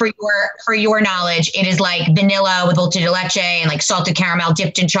 for your knowledge, it is like vanilla with dulce de leche and like salted caramel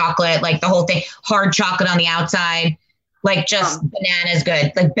dipped in chocolate, like the whole thing, hard chocolate on the outside, like just bananas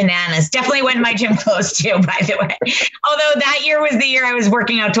good, like bananas. Definitely went in my gym clothes too, by the way. Although that year was the year I was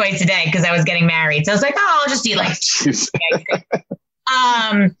working out twice a day because I was getting married. So I was like, I'll just eat like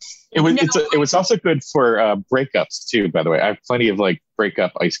It was also good for breakups too, by the way. I have plenty of like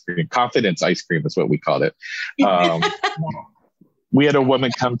breakup ice cream. Confidence ice cream is what we called it. We had a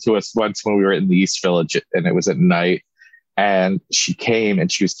woman come to us once when we were in the East Village, and it was at night, and she came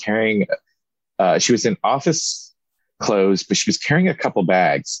and she was carrying, she was in office clothes, but she was carrying a couple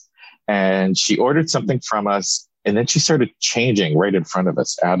bags, and she ordered something from us, and then she started changing right in front of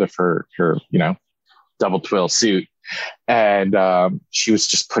us out of her double twill suit. And she was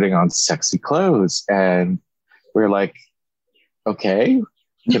just putting on sexy clothes, and we were like, okay,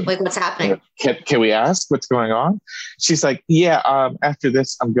 like what's happening? Can we ask what's going on? She's like, after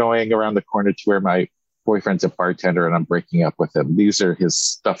this, I'm going around the corner to where my boyfriend's a bartender and I'm breaking up with him. These are his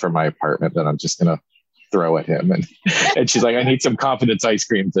stuff from my apartment that I'm just going to throw at him. And she's like, I need some confidence ice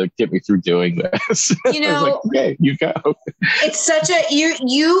cream to get me through doing this. I was like, okay, you go. It's such a,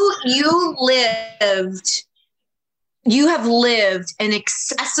 you have lived an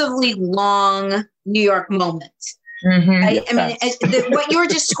excessively long New York moment. Mm-hmm. I mean, what you're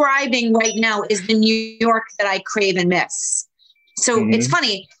describing right now is the New York that I crave and miss. So it's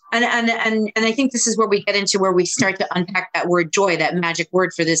funny. And I think this is where we get into where we start to unpack that word joy, that magic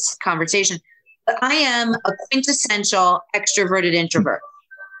word for this conversation. But I am a quintessential extroverted introvert.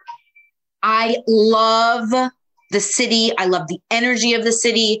 I love the city. I love the energy of the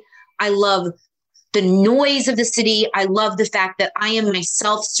city. I love the noise of the city. I love the fact that I am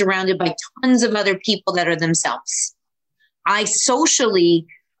myself surrounded by tons of other people that are themselves. I socially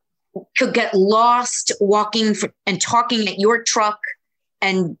could get lost walking and talking at your truck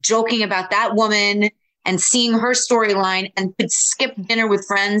and joking about that woman and seeing her storyline, and could skip dinner with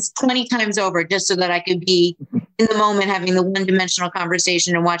friends 20 times over just so that I could be in the moment having the one-dimensional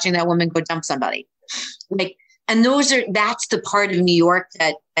conversation and watching that woman go dump somebody. And that's the part of New York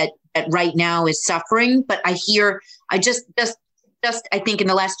that right now is suffering. But I just just, I think in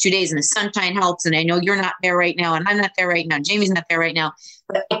the last 2 days, and the sunshine helps. And I know you're not there right now, and I'm not there right now. Jamie's not there right now,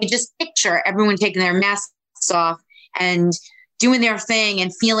 but I could just picture everyone taking their masks off and doing their thing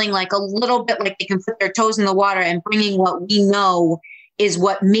and feeling like a little bit like they can put their toes in the water and bringing what we know is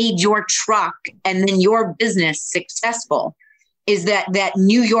what made your truck and then your business successful, is that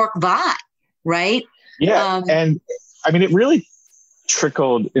New York vibe, right? Yeah. And I mean, it really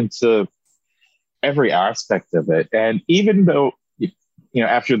trickled into every aspect of it. And even though,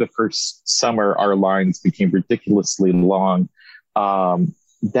 after the first summer, our lines became ridiculously long,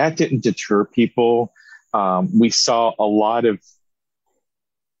 that didn't deter people. We saw a lot of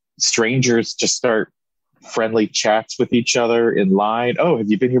strangers just start friendly chats with each other in line. Oh,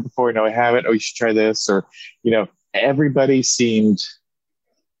 have you been here before? No, I haven't. Oh, you should try this. Or, everybody seemed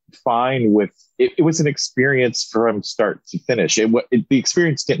fine with it. It was an experience from start to finish. The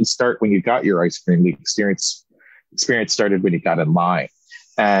experience didn't start when you got your ice cream. The experience started when you got in line.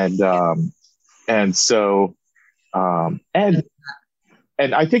 And I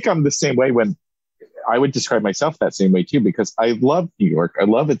think I'm the same way. When I would describe myself that same way too, because I love New York. I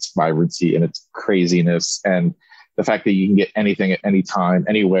love its vibrancy and its craziness and the fact that you can get anything at any time,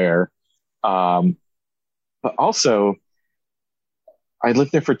 anywhere. But also, I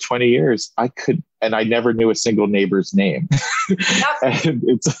lived there for 20 years. And I never knew a single neighbor's name. and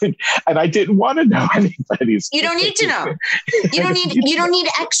I didn't want to know anybody's. You don't need to know. You don't need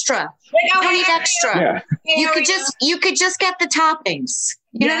extra. You don't need extra. Yeah. You could just get the toppings.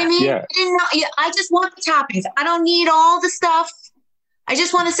 You know what I mean? Yeah. I just want the toppings. I don't need all the stuff. I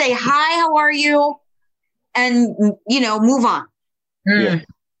just want to say, hi, how are you? And, move on. Yeah.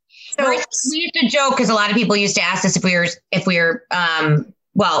 So we used to joke, because a lot of people used to ask us if we were,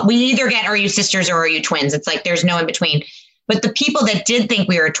 we either get, are you sisters or are you twins? It's like, there's no in between. But the people that did think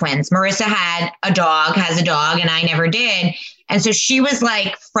we were twins, Marissa has a dog, and I never did. And so she was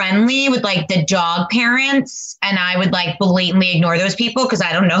like friendly with like the dog parents, and I would like blatantly ignore those people because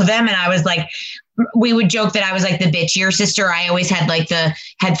I don't know them. And I was like, we would joke that I was like the bitchier sister. I always had like the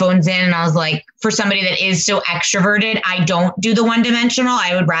headphones in, and I was like, for somebody that is so extroverted, I don't do the one-dimensional.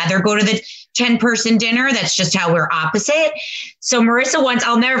 I would rather go to the 10-person dinner. That's just how we're opposite. So Marissa once,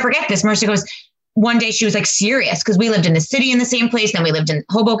 I'll never forget this. Marissa goes, one day she was like serious, because we lived in the city in the same place. Then we lived in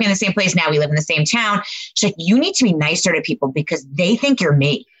Hoboken in the same place. Now we live in the same town. She's like, you need to be nicer to people because they think you're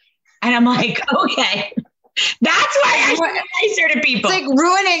me. And I'm like, okay, that's why I should be nicer to people. It's like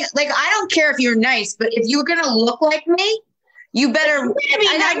ruining, like, I don't care if you're nice, but if you're going to look like me, you better,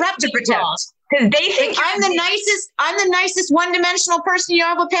 I got rep to protect. Because they think I'm the nicest one-dimensional person you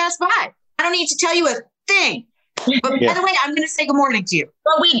ever pass by. I don't need to tell you a thing. But by the way, I'm going to say good morning to you.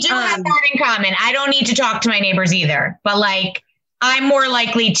 But we do have that in common. I don't need to talk to my neighbors either. But like, I'm more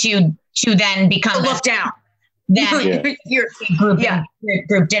likely to then become look down. Then your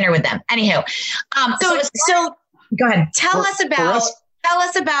group dinner with them. Anywho, so go ahead. Tell us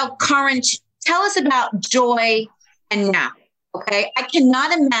about joy and now. Okay, I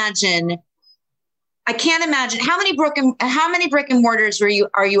can't imagine how many brick and mortars were you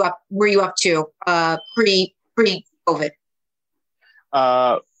up to pre-COVID?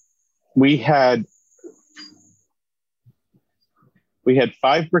 We had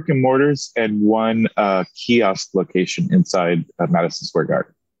 5 brick and mortars and 1 kiosk location inside Madison Square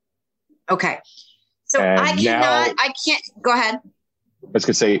Garden. Okay, so I can't go ahead. I was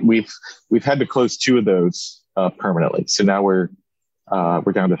going to say we've had to close 2 of those permanently. So now we're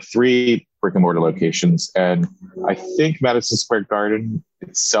down to 3 brick and mortar locations, and I think Madison Square Garden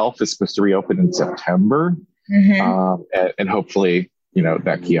itself is supposed to reopen in September, and hopefully,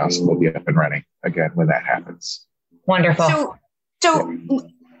 that kiosk will be up and running again when that happens. Wonderful. So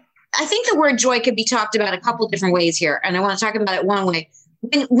I think the word joy could be talked about a couple different ways here, and I want to talk about it one way.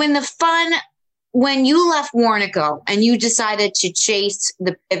 When you left Warnaco and you decided to chase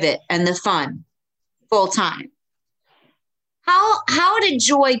the pivot and the fun full time, how did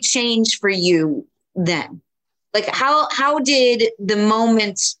joy change for you then? Like how did the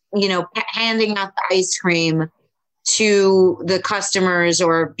moment, handing out the ice cream to the customers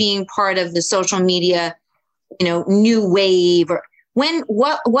or being part of the social media, new wave, or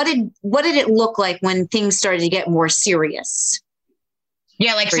what did it look like when things started to get more serious?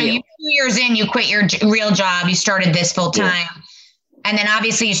 Yeah, like, so you 2 years in, you quit your real job, you started this full time. Yeah. And then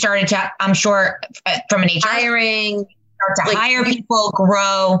obviously you started to, I'm sure, from an HR hiring, start to hire people,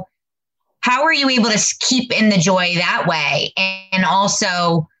 grow. How were you able to keep in the joy that way? And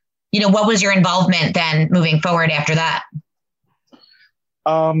also, what was your involvement then moving forward after that?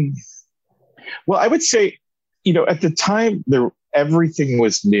 Well, I would say, at the time everything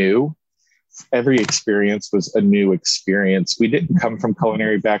was new. every experience was a new experience. We didn't come from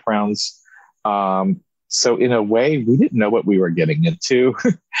culinary backgrounds. So in a way, we didn't know what we were getting into,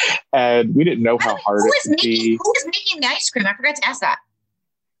 and we didn't know how hard it would be. Who was making the ice cream? I forgot to ask that.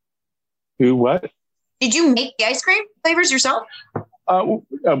 Who, what? Did you make the ice cream flavors yourself?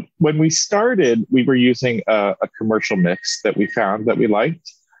 When we started, we were using a commercial mix that we found that we liked.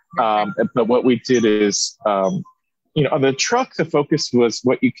 But what we did is, on the truck, the focus was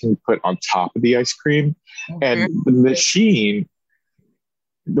what you can put on top of the ice cream. And the machine,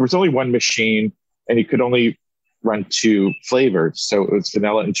 there was only one machine, and you could only run 2 flavors. So it was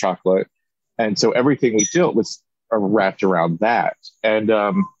vanilla and chocolate. And so everything we did was wrapped around that. And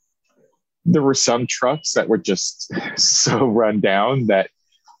there were some trucks that were just so run down that,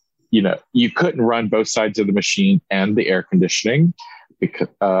 you couldn't run both sides of the machine and the air conditioning.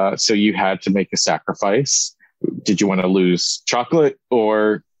 Because, so you had to make a sacrifice. Did you want to lose chocolate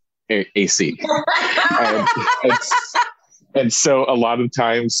or AC? And so a lot of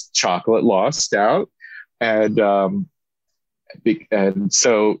times chocolate lost out. And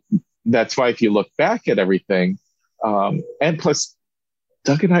so that's why if you look back at everything, and plus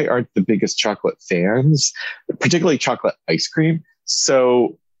Doug and I aren't the biggest chocolate fans, particularly chocolate ice cream.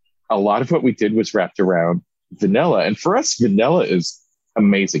 So a lot of what we did was wrapped around vanilla. And for us, vanilla is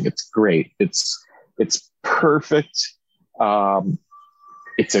amazing. It's great. It's perfect.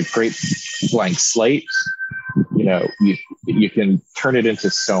 It's a great blank slate. You can turn it into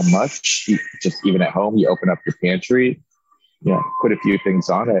so much. Just even at home, you open up your pantry, put a few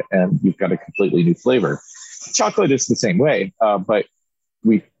things on it, and you've got a completely new flavor. Chocolate is the same way, but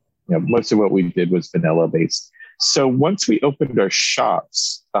most of what we did was vanilla based. So once we opened our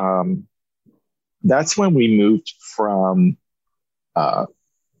shops, that's when we moved from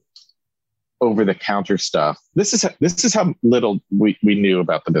over the counter stuff. This is how little we knew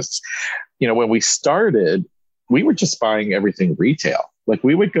about the business. When we started, we were just buying everything retail. Like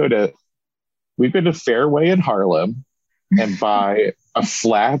we'd go to Fairway in Harlem and buy a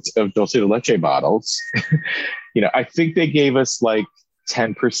flat of dulce de leche bottles. I think they gave us like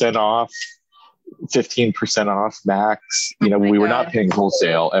 10% off, 15% off max. We were not paying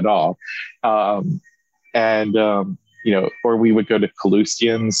wholesale at all. Or we would go to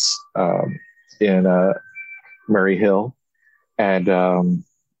Calustian's in Murray Hill and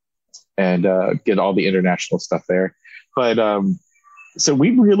get all the international stuff there. But so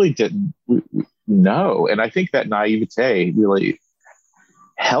we really didn't know. And I think that naivete really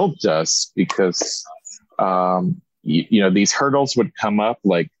helped us because, these hurdles would come up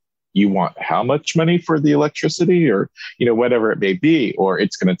like, you want how much money for the electricity or, whatever it may be, or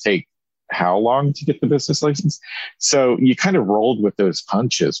it's going to take how long to get the business license. So you kind of rolled with those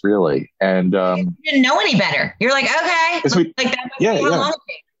punches really. And you didn't know any better. You're like, okay. Like that must be how long it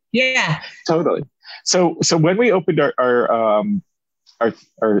takes. Yeah, totally. So when we opened our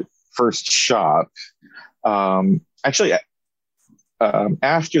first shop,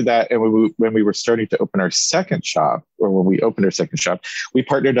 after that, and when we were starting to open our second shop, or when we opened our second shop, we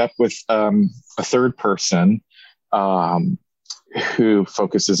partnered up with a third person who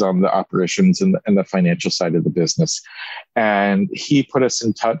focuses on the operations and the financial side of the business, and he put us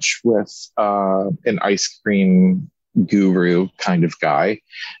in touch with an ice cream guru kind of guy.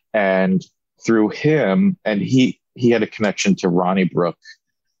 And through him, and he had a connection to Ronnie Brook,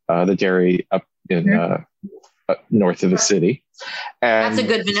 the dairy up in north of the city. And that's a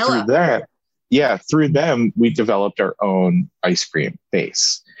good vanilla. Through them, we developed our own ice cream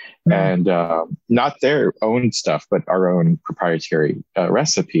base. And not their own stuff, but our own proprietary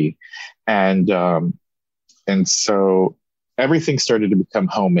recipe. And so everything started to become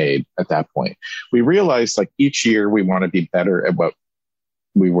homemade at that point. We realized like each year we want to be better at what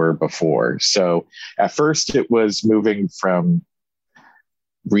we were before. So at first it was moving from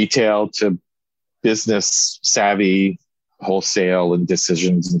retail to business savvy, wholesale and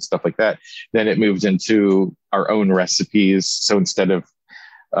decisions and stuff like that. Then it moved into our own recipes. So instead of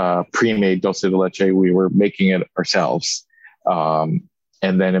pre-made dulce de leche, we were making it ourselves. And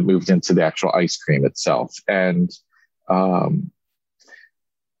then it moved into the actual ice cream itself. And,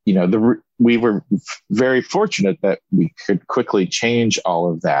 we were very fortunate that we could quickly change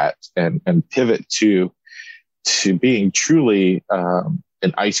all of that and pivot to being truly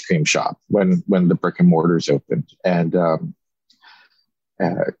an ice cream shop when the brick and mortars opened. And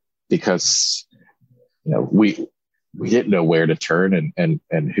because, we didn't know where to turn and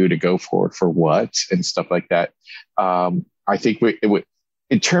who to go for what and stuff like that. I think it would,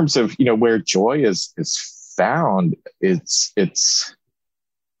 in terms of, where joy is found, it's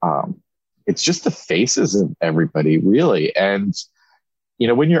just the faces of everybody really. And,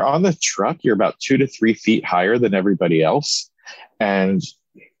 when you're on the truck, you're about 2 to 3 feet higher than everybody else. And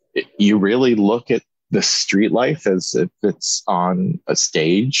you really look at the street life as if it's on a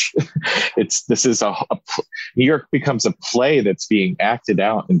stage. New York becomes a play that's being acted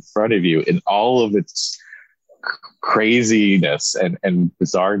out in front of you in all of its craziness and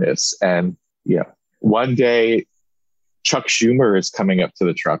bizarreness. And one day Chuck Schumer is coming up to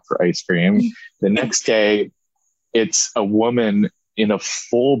the truck for ice cream. The next day it's a woman in a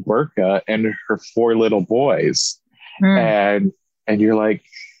full burqa and her 4 little boys. And you're like,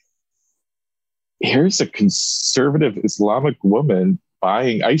 here's a conservative Islamic woman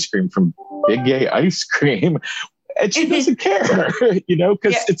buying ice cream from Big Gay Ice Cream, and she doesn't care,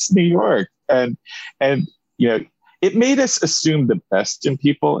 because it's New York. And it made us assume the best in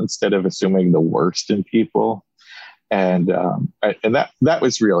people instead of assuming the worst in people. And that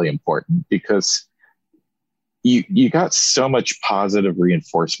was really important, because you got so much positive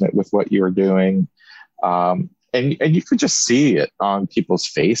reinforcement with what you were doing. And you could just see it on people's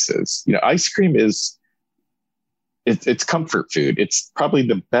faces. Ice cream it's comfort food. It's probably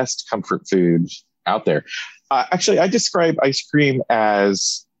the best comfort food out there. Actually, I describe ice cream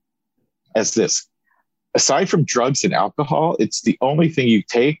as this. Aside from drugs and alcohol, it's the only thing you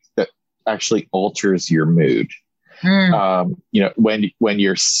take that actually alters your mood. When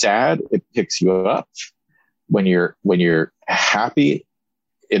you're sad, it picks you up. When you're happy,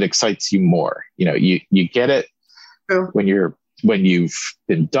 it excites you more. You get it when you've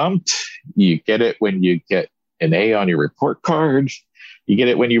been dumped. You get it when you get an A on your report card. You get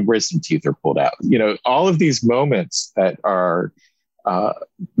it when your wisdom teeth are pulled out. All of these moments that are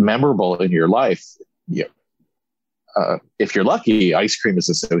memorable in your life. If you're lucky, ice cream is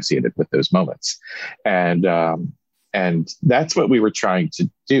associated with those moments, and that's what we were trying to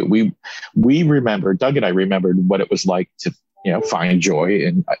do. We remember, Doug and I remembered what it was like to find joy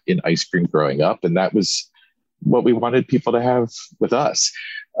in ice cream growing up, and that was what we wanted people to have with us.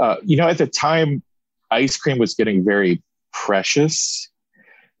 At the time, ice cream was getting very precious.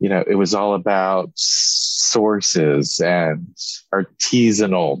 It was all about sources and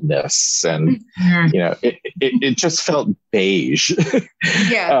artisanalness, and it just felt beige.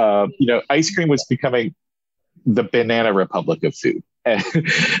 Ice cream was becoming the banana republic of food,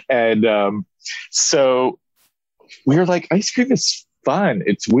 and so we were like, ice cream is fun.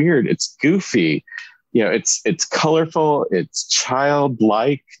 It's weird. It's goofy. It's colorful. It's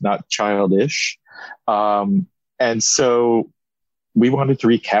childlike, not childish. And so we wanted to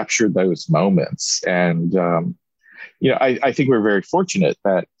recapture those moments. And, I think we're very fortunate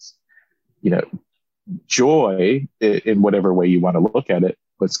that, joy, in whatever way you want to look at it,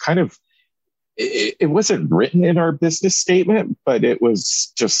 was kind of, it wasn't written in our business statement, but it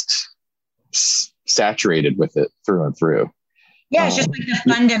was just saturated with it through and through. Yeah, it's just like the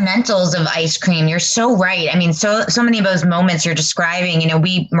fundamentals of ice cream. You're so right. I mean, so many of those moments you're describing,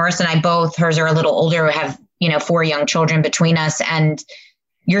 Marissa and I both, hers are a little older, have, 4 young children between us. And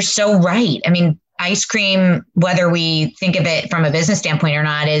you're so right. I mean, ice cream, whether we think of it from a business standpoint or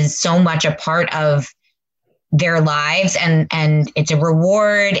not, is so much a part of their lives. And it's a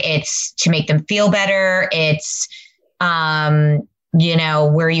reward. It's to make them feel better. It's,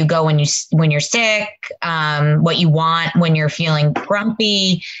 where you go when you're sick, what you want when you're feeling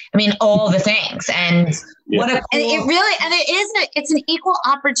grumpy. I mean, all the things. And what a cool, it's an equal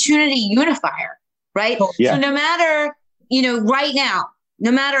opportunity unifier, right? Yeah. So no matter, right now,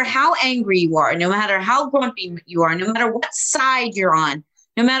 no matter how angry you are, no matter how grumpy you are, no matter what side you're on,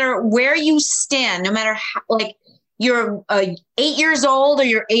 no matter where you stand, no matter how, like you're 8 years old or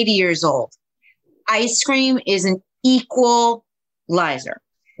you're 80 years old, ice cream is an equalizer.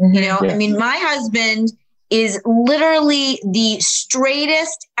 I mean, my husband is literally the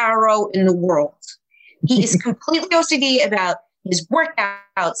straightest arrow in the world. He is completely OCD about his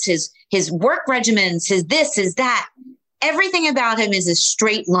workouts, his work regimens, his this, his that. Everything about him is a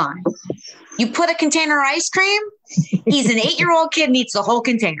straight line. You put a container of ice cream, he's an 8-year-old kid and eats the whole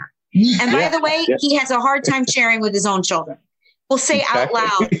container. And by the way, he has a hard time sharing with his own children. We'll say out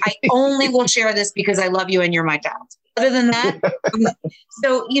loud, I only will share this because I love you and you're my child. Other than that,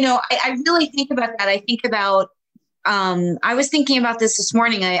 so, I really think about that. I think about, I was thinking about this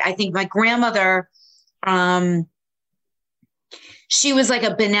morning. I think my grandmother, she was like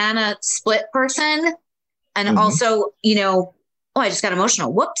a banana split person. And also, I just got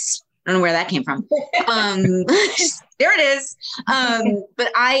emotional. Whoops. I don't know where that came from. There it is.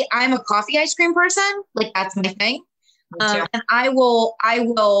 But I'm a coffee ice cream person. Like that's my thing. And I will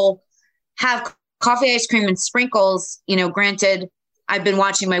have coffee ice cream and sprinkles. Granted, I've been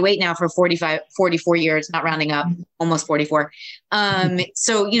watching my weight now for 44 years, not rounding up, almost 44.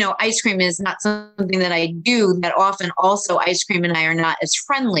 So, ice cream is not something that I do that often. Also, ice cream and I are not as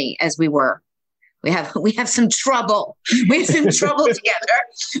friendly as we were. We have some trouble. We have some trouble together.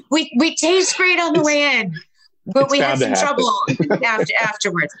 We taste great on the way in, but we have some trouble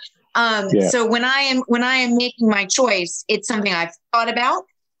afterwards. So when I am making my choice, it's something I've thought about,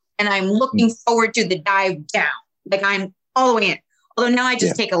 and I'm looking forward to the dive down. Like I'm all the way in. Although now I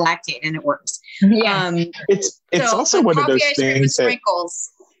just take a lactate and it works. Yeah. It's also one of those things that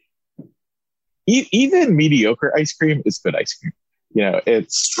even mediocre ice cream is good ice cream.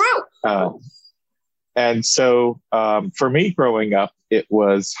 It's true. And so for me growing up, it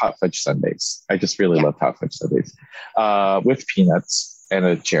was hot fudge sundaes. I just really loved hot fudge sundaes with peanuts and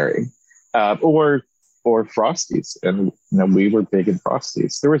a cherry, or Frosties. And we were big in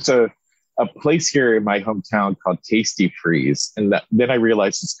Frosties. There was a place here in my hometown called Tasty Freeze, and then I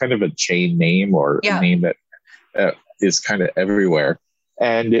realized it's kind of a chain name or a name that is kind of everywhere.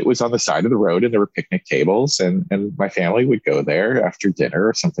 And it was on the side of the road, and there were picnic tables, and my family would go there after dinner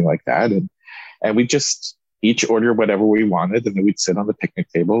or something like that, and we just each order whatever we wanted, and then we'd sit on the picnic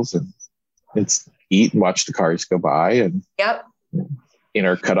tables and eat and watch the cars go by, and in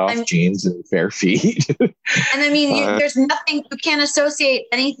our cutoff jeans and bare feet. And I mean, there's nothing, you can't associate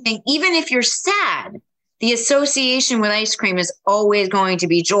anything. Even if you're sad, the association with ice cream is always going to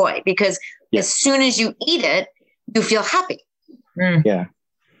be joy, because as soon as you eat it, you feel happy. Yeah.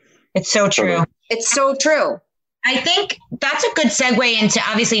 It's so true. It's so true. I think that's a good segue into,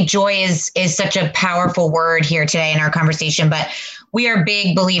 obviously joy is such a powerful word here today in our conversation, but we are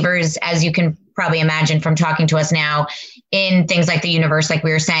big believers, as you can probably imagine from talking to us now, in things like the universe, like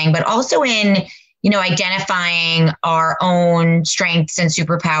we were saying, but also in, identifying our own strengths and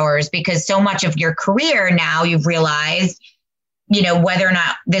superpowers, because so much of your career now you've realized, whether or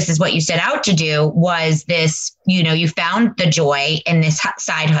not this is what you set out to do was this, you found the joy in this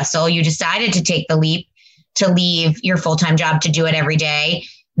side hustle. You decided to take the leap to leave your full-time job to do it every day.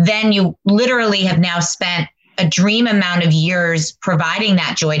 Then you literally have now spent a dream amount of years providing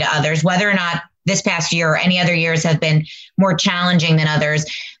that joy to others, whether or not this past year or any other years have been more challenging than others.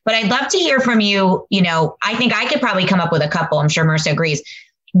 But I'd love to hear from you. I think I could probably come up with a couple. I'm sure Marissa agrees.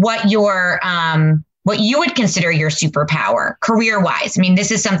 What you would consider your superpower career-wise. I mean,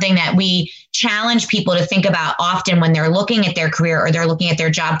 this is something that we challenge people to think about often when they're looking at their career or they're looking at their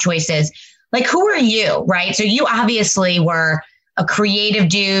job choices. Like, who are you, right? So you obviously were a creative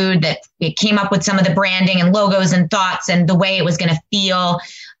dude that it came up with some of the branding and logos and thoughts and the way it was going to feel.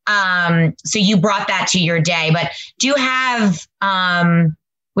 So you brought that to your day. But do you have,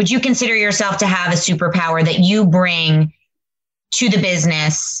 would you consider yourself to have a superpower that you bring to the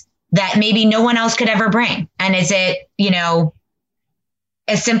business that maybe no one else could ever bring? And is it,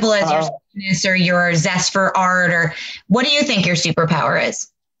 as simple as your sweetness or your zest for art, or what do you think your superpower is?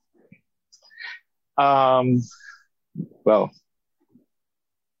 Well,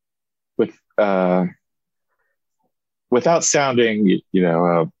 without sounding,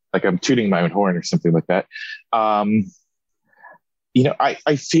 like I'm tooting my own horn or something like that. I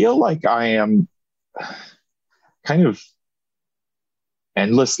feel like I am kind of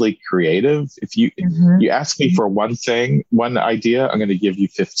endlessly creative. If you ask me for one thing, one idea, I'm going to give you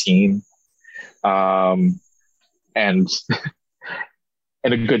 15. And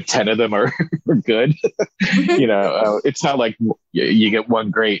a good 10 of them are good. It's not like you get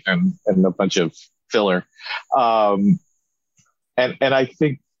one great and a bunch of filler. And I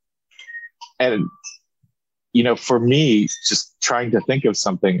think, for me, just trying to think of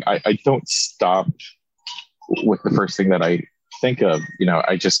something, I don't stop with the first thing that I think of.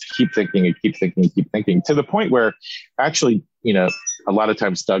 I just keep thinking and keep thinking and keep thinking, to the point where actually, a lot of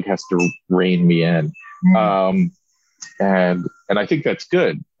times Doug has to rein me in. And I think that's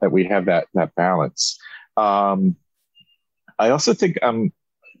good that we have that balance. I also think I'm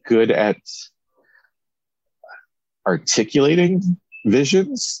good at articulating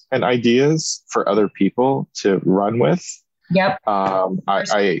visions and ideas for other people to run with. Yep.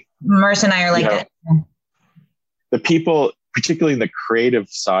 Marissa and I are like that. The people, particularly in the creative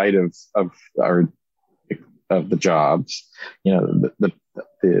side of the jobs,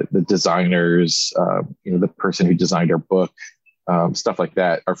 the designers, the person who designed our book, stuff like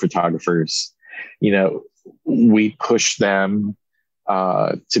that, our photographers, we push them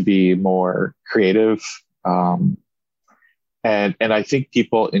to be more creative. And I think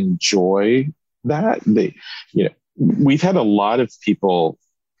people enjoy that. We've had a lot of people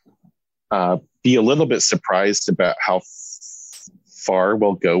be a little bit surprised about how far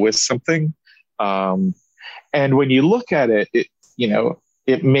we'll go with something. And when you look at it,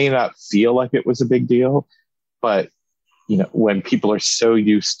 it may not feel like it was a big deal, but, when people are so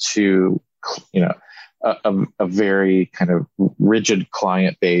used to, a very kind of rigid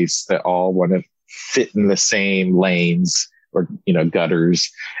client base that all want to fit in the same lanes or, gutters.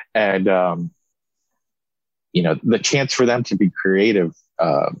 And, the chance for them to be creative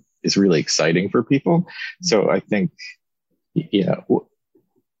is really exciting for people. So I think,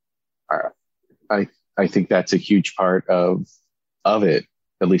 I think that's a huge part of it,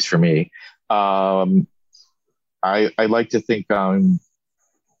 at least for me. I like to think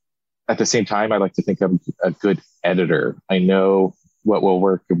at the same time, I like to think I'm a good editor. I know what will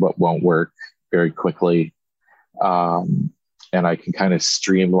work and what won't work very quickly. And I can kind of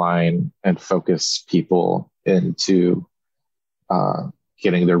streamline and focus people into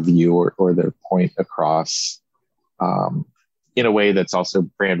getting their view or their point across in a way that's also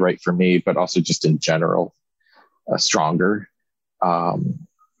brand right for me, but also just in general stronger.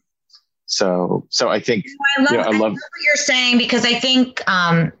 So I think I love what you're saying, because I think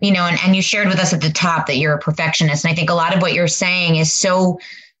and you shared with us at the top that you're a perfectionist, and I think a lot of what you're saying is so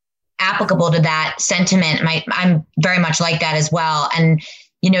applicable to that sentiment. I'm very much like that as well. And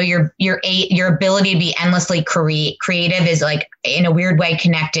your ability to be endlessly creative is, like, in a weird way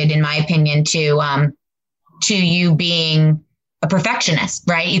connected, in my opinion, to you being a perfectionist,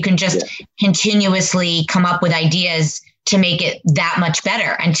 right? You can just continuously come up with ideas to make it that much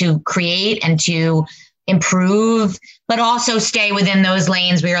better, and to create and to improve, but also stay within those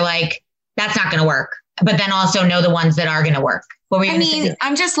lanes where you're like, that's not going to work, but then also know the ones that are going to work. What were you going to say?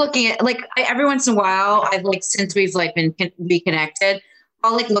 I'm just looking at, like, every once in a while, since we've been reconnected,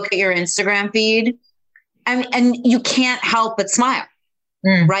 I'll look at your Instagram feed, and you can't help but smile,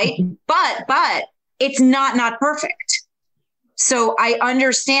 right? But it's not perfect. So I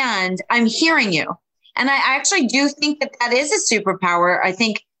understand. I'm hearing you. And I actually do think that is a superpower. I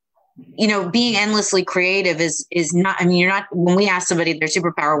think, being endlessly creative is not, you're not, when we ask somebody their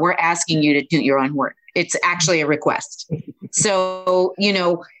superpower, we're asking you to do your own work. It's actually a request. So,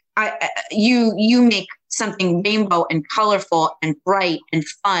 you make something rainbow and colorful and bright and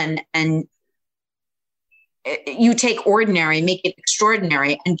fun, and you take ordinary, make it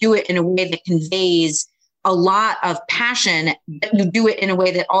extraordinary, and do it in a way that conveys a lot of passion, but you do it in a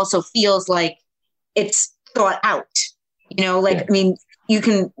way that also feels like it's thought out, you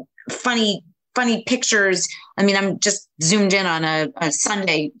can funny pictures. I'm just zoomed in on a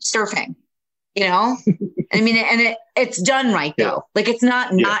Sunday surfing, and it's done right though. Like, it's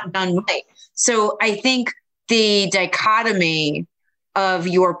not done right. So I think the dichotomy of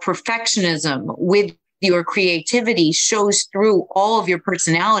your perfectionism with your creativity shows through all of your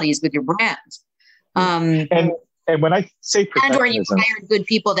personalities with your brand. And when I say perfectionism, and where you hired good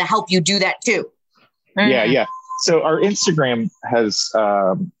people to help you do that too. Yeah. So our Instagram has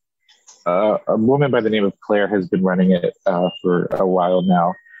a woman by the name of Claire has been running it for a while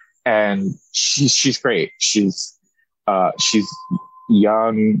now, and she's great. She's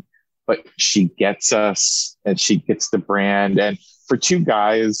young, but she gets us, and she gets the brand. And for two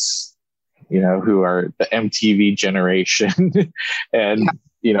guys, who are the MTV generation, and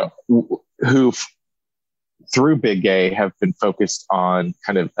who through Big Gay have been focused on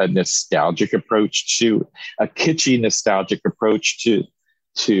kind of a nostalgic approach to a kitschy nostalgic approach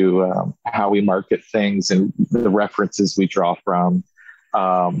to how we market things and the references we draw from.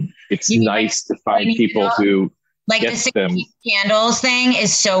 It's nice to find people who like get the them. 60 Candles thing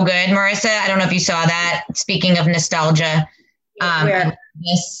is so good, Marissa. I don't know if you saw that. Speaking of nostalgia,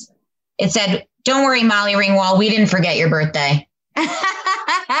 it said, "Don't worry, Molly Ringwald, we didn't forget your birthday."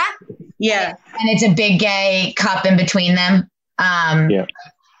 Yeah. And it's a Big Gay cup in between them.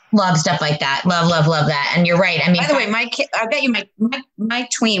 Love stuff like that. Love that. And you're right. By the way, I bet you my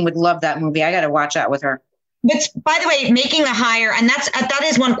tween would love that movie. I got to watch that with her. But by the way, making a hire, and that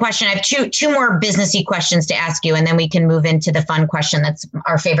is one question. I have two more businessy questions to ask you, and then we can move into the fun question. That's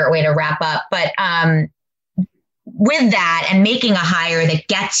our favorite way to wrap up. But with that and making a hire that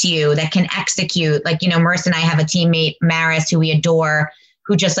gets you, that can execute, Marissa and I have a teammate, Maris, who we adore,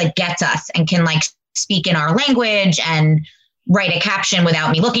 who just gets us and can speak in our language and write a caption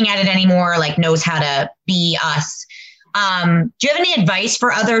without me looking at it anymore, knows how to be us. Do you have any advice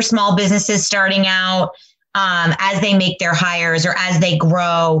for other small businesses starting out as they make their hires or as they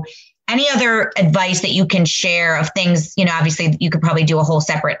grow? Any other advice that you can share of things, obviously you could probably do a whole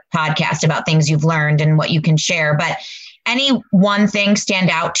separate podcast about things you've learned and what you can share, but any one thing stand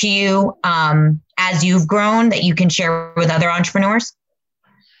out to you as you've grown that you can share with other entrepreneurs?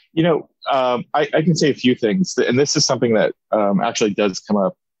 I can say a few things, and this is something that actually does come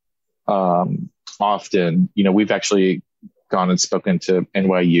up often. We've actually gone and spoken to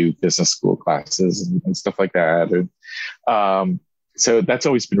NYU business school classes and stuff like that. And, so that's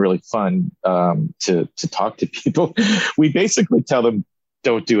always been really fun to talk to people. We basically tell them,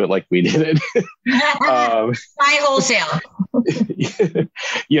 don't do it like we did it. Buy wholesale.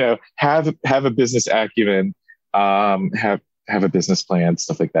 Have a business acumen, have a business plan,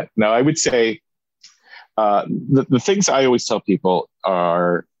 stuff like that. Now, I would say the things I always tell people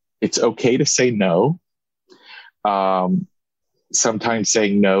are, it's okay to say no. Sometimes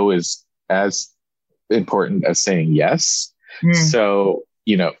saying no is as important as saying yes. So,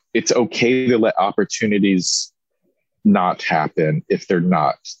 it's okay to let opportunities not happen if they're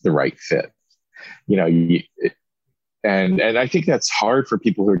not the right fit. And I think that's hard for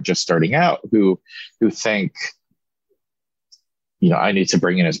people who are just starting out, who think, I need to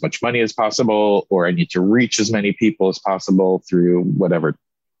bring in as much money as possible, or I need to reach as many people as possible through whatever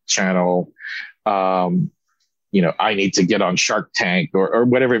channel. I need to get on Shark Tank or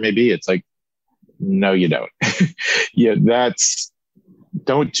whatever it may be. It's like, no, you don't.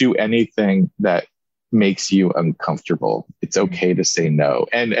 Don't do anything that makes you uncomfortable. It's okay to say no.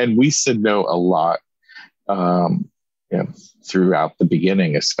 And we said no a lot, throughout the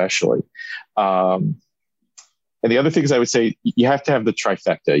beginning, especially. And the other things I would say, you have to have the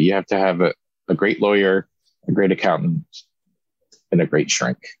trifecta. You have to have a great lawyer, a great accountant, and a great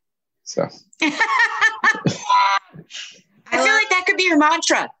shrink. So I feel like that could be your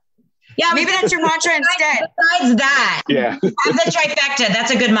mantra. Yeah, maybe that's your mantra instead. Besides that, yeah, have the trifecta.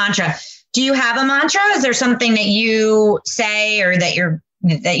 That's a good mantra. Do you have a mantra? Is there something that you say, or that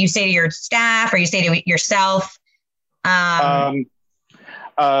you say to your staff, or you say to yourself? I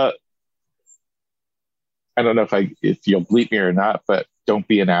don't know if you'll bleep me or not, but don't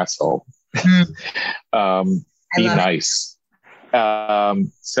be an asshole. Be nice. So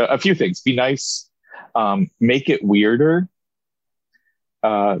a few things. Be nice. Make it weirder.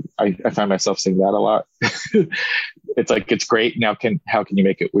 I find myself saying that a lot. It's like, it's great. Now, how can you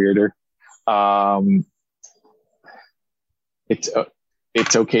make it weirder? It's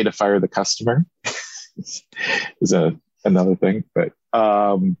okay to fire the customer is another thing, but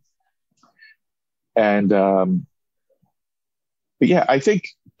yeah, I think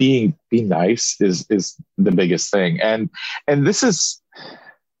being nice is the biggest thing. And this is,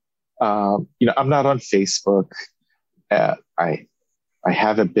 I'm not on Facebook. I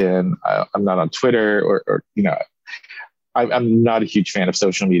haven't been, I'm not on Twitter or I'm not a huge fan of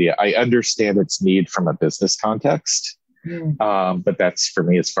social media. I understand its need from a business context. But that's for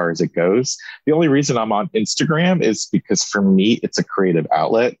me as far as it goes. The only reason I'm on Instagram is because for me, it's a creative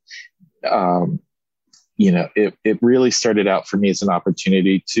outlet. It really started out for me as an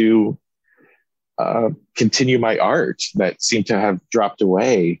opportunity to continue my art that seemed to have dropped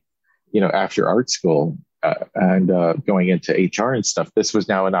away, after art school and going into HR and stuff. This was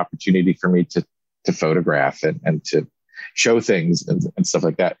now an opportunity for me to photograph and to show things and stuff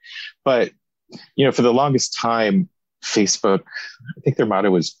like that. But, for the longest time, Facebook, I think their motto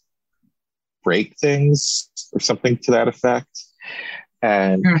was break things or something to that effect.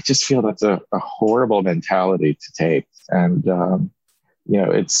 And I just feel that's a horrible mentality to take. And,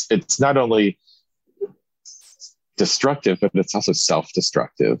 it's not only destructive, but it's also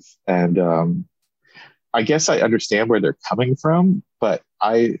self-destructive. And I guess I understand where they're coming from, but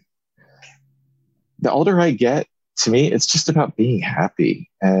the older I get, to me, it's just about being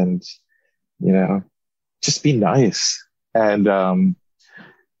happy and, just be nice, and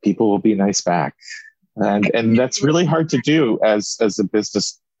people will be nice back. And that's really hard to do as a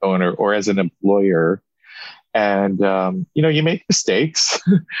business owner or as an employer. And, you make mistakes,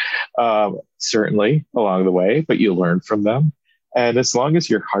 certainly along the way, but you learn from them. And as long as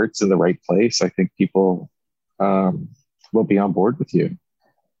your heart's in the right place, I think people will be on board with you.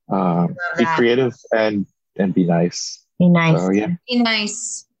 Be creative and be nice. Be nice. So, yeah. Be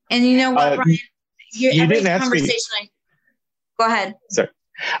nice. And you know what, Bryan? You didn't ask me. Go ahead. Sorry.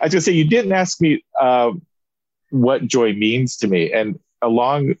 I was going to say, you didn't ask me what joy means to me. And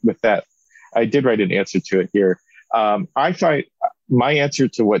along with that, I did write an answer to it here. I find my answer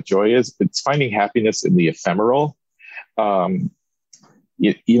to what joy is, it's finding happiness in the ephemeral. Pretty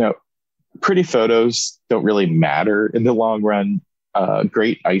photos don't really matter in the long run.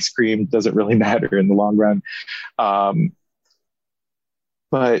 Great ice cream doesn't really matter in the long run.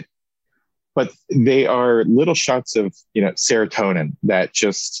 But they are little shots of, serotonin that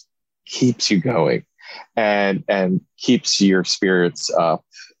just keeps you going and keeps your spirits up.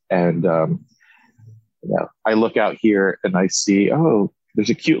 And, I look out here and I see, oh, there's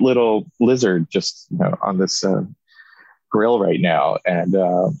a cute little lizard just, on this grill right now. And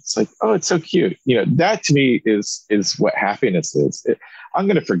it's like, oh, it's so cute. That to me is what happiness is. I'm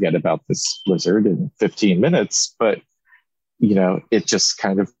going to forget about this blizzard in 15 minutes, but it just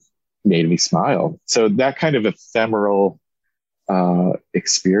kind of made me smile. So that kind of ephemeral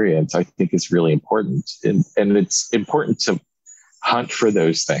experience, I think, is really important. And it's important to hunt for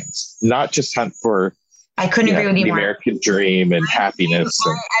those things, not just hunt for I couldn't agree with you the more. American dream and happiness.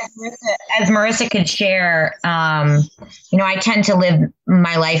 As Marissa could share, I tend to live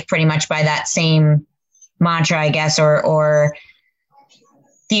my life pretty much by that same mantra, I guess, or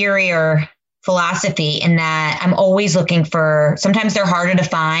theory or philosophy, in that I'm always looking for, sometimes they're harder to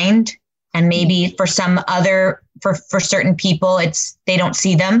find. And maybe for for certain people, they don't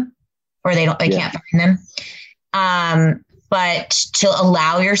see them, or they can't find them. But to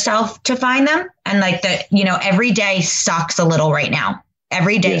allow yourself to find them, and every day sucks a little right now.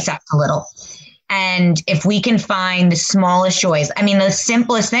 Every day sucks a little. And if we can find the smallest joys, the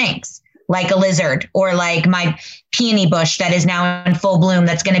simplest things, like a lizard, or like my peony bush that is now in full bloom,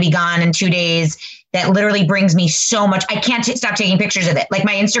 that's going to be gone in 2 days, that literally brings me so much. I can't stop taking pictures of it. Like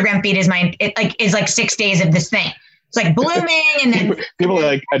my Instagram feed is like 6 days of this thing. It's like blooming, and then people are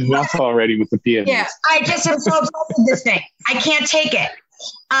like, enough already with the peonies. Yeah, I just am so obsessed with this thing. I can't take it.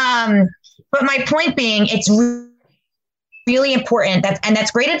 But my point being, it's really important.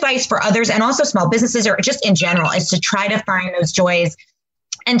 That's great advice for others, and also small businesses, or just in general, is to try to find those joys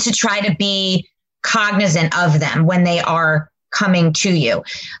and to try to be cognizant of them when they are coming to you.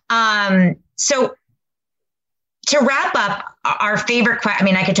 So to wrap up, our favorite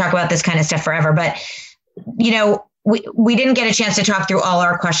question, I could talk about this kind of stuff forever, but we didn't get a chance to talk through all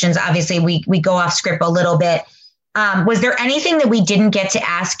our questions. Obviously, we go off script a little bit. Was there anything that we didn't get to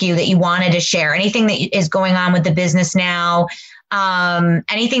ask you that you wanted to share? Anything that is going on with the business now?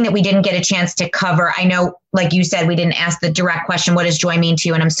 Anything that we didn't get a chance to cover? I know, like you said, we didn't ask the direct question, what does joy mean to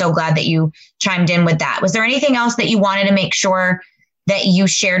you? And I'm so glad that you chimed in with that. Was there anything else that you wanted to make sure that you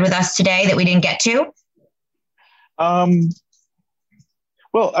shared with us today that we didn't get to?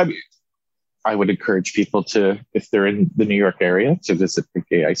 Well, I would encourage people to, if they're in the New York area, to visit Big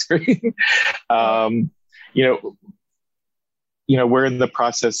Gay Ice Cream. We're in the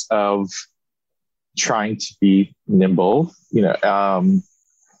process of trying to be nimble. Can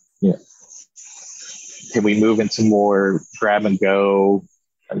we move into more grab and go?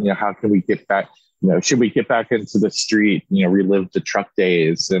 How can we get back? Should we get back into the street? Relive the truck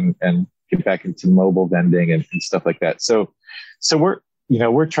days and get back into mobile vending and stuff like that. So we're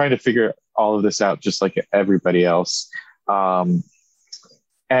trying to figure all of this out, just like everybody else. And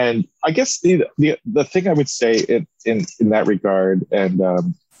I guess the thing I would say in that regard, and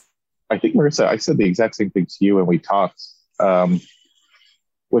I think, Marissa, I said the exact same thing to you when we talked,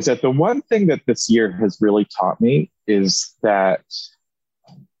 was that the one thing that this year has really taught me is that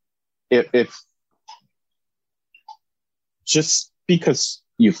if just because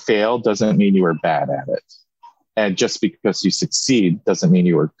you fail doesn't mean you are bad at it. And just because you succeed doesn't mean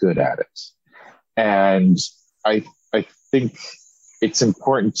you are good at it. And I think it's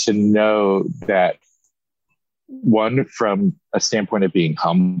important to know that, one, from a standpoint of being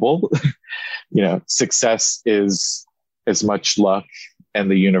humble, success is as much luck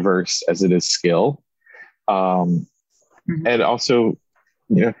and the universe as it is skill. And also,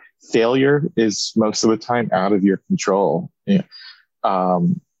 failure is most of the time out of your control.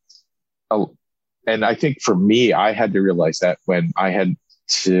 And I think for me, I had to realize that when I had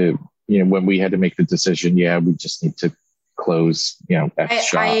to, when we had to make the decision, we just need to close, that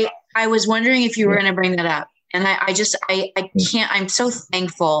shop. I was wondering if you were going to bring that up. And I can't, I'm so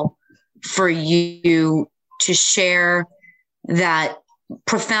thankful for you to share that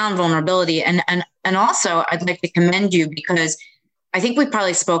profound vulnerability. And also I'd like to commend you, because I think we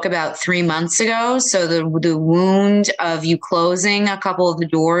probably spoke about 3 months ago. So the wound of you closing a couple of the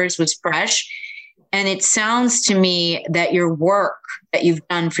doors was fresh. And it sounds to me that your work that you've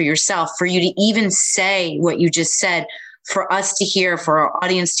done for yourself, for you to even say what you just said, for us to hear, for our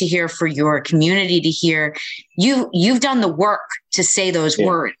audience to hear, for your community to hear, you've done the work to say those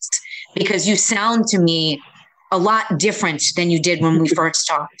words, because you sound to me a lot different than you did when we first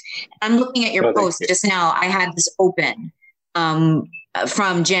talked. I'm looking at your post just now. I had this open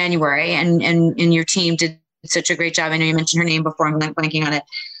from January, and your team did such a great job. I know you mentioned her name before. I'm blanking on it.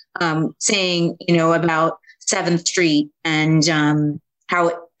 Saying, about 7th Street and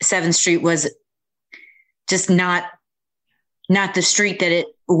how 7th Street was just not the street that it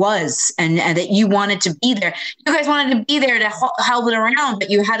was, and that you wanted to be there. You guys wanted to be there to help it around, but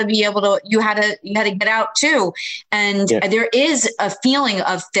you had to be able to, you had to get out too. And there is a feeling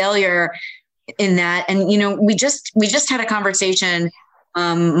of failure in that. And, we just had a conversation.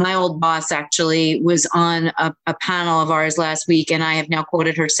 My old boss actually was on a panel of ours last week, and I have now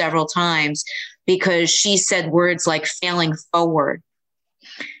quoted her several times because she said words like failing forward.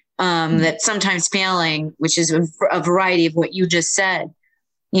 That sometimes failing, which is a variety of what you just said,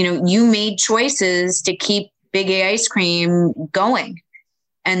 you made choices to keep Big A ice cream going.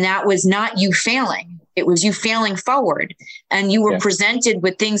 And that was not you failing. It was you failing forward. And you were presented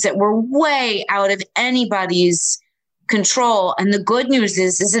with things that were way out of anybody's control. And the good news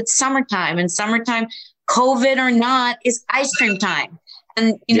is it's summertime, and summertime, COVID or not, is ice cream time.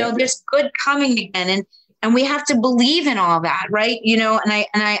 And, there's good coming again. And we have to believe in all that, right?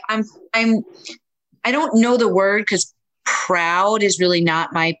 I don't know the word, because proud is really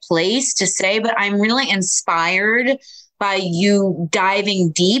not my place to say, but I'm really inspired by you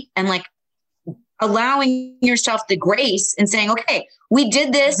diving deep and like allowing yourself the grace and saying, okay, we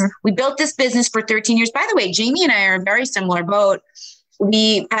did this. We built this business for 13 years. By the way, Jamie and I are in a very similar boat.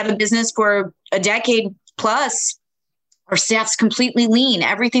 We had a business for a decade plus. Our staff's completely lean.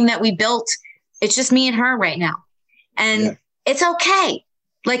 Everything that we built, it's just me and her right now. And it's okay.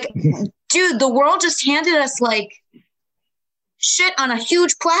 Like, dude, the world just handed us like shit on a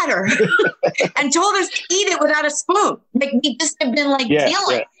huge platter and told us to eat it without a spoon. Like, we just have been like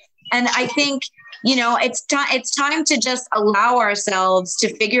dealing. And I think, it's time to just allow ourselves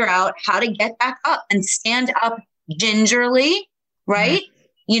to figure out how to get back up and stand up gingerly. Right.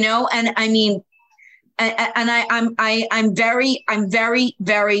 And I mean, I'm very,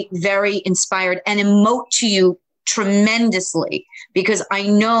 very, very inspired and emote to you tremendously, because I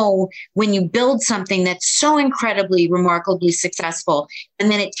know when you build something that's so incredibly, remarkably successful, and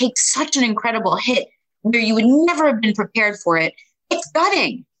then it takes such an incredible hit where you would never have been prepared for it, it's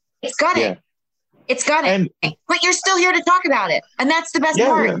gutting. It's gutting. Yeah. It's gutting. But you're still here to talk about it. And that's the best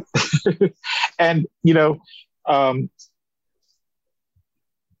part. Yeah. And,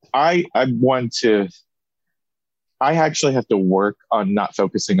 I actually have to work on not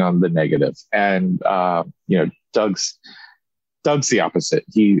focusing on the negative. And, Doug's the opposite.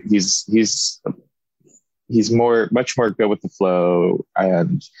 He's much more go with the flow,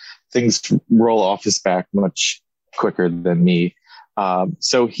 and things roll off his back much quicker than me.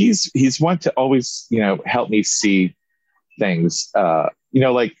 So he's one to always, help me see things,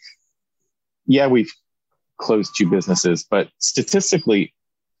 we've closed 2 businesses, but statistically,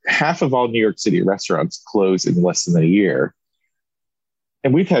 half of all New York City restaurants close in less than a year.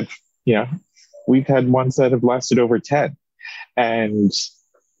 And we've had ones that have lasted over 10. And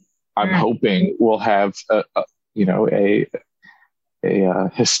I'm hoping we'll have a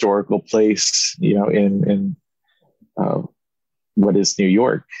historical place, in what is New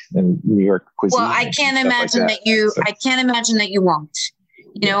York and New York cuisine. Well, I can't imagine that you won't,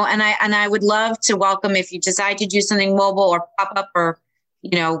 and I would love to welcome, if you decide to do something mobile or pop up or,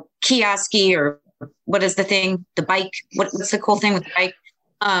 kiosky, or what is the thing? The bike. What's the cool thing with the bike?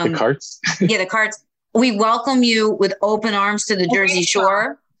 The carts. The carts. We welcome you with open arms to the Jersey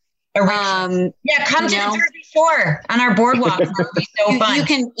Shore. Come to the Jersey Shore on our boardwalk. It'll be so fun.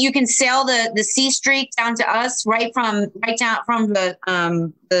 You can sail the C Street down to us right down from the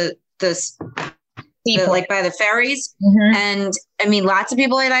like by the ferries. And I mean, lots of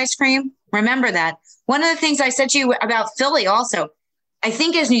people ate ice cream. Remember that. One of the things I said to you about Philly also, I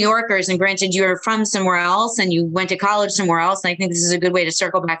think as New Yorkers, and granted you're from somewhere else and you went to college somewhere else, and I think this is a good way to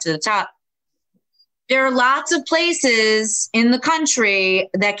circle back to the top. There are lots of places in the country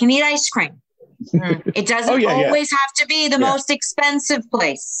that can eat ice cream. It doesn't always have to be the most expensive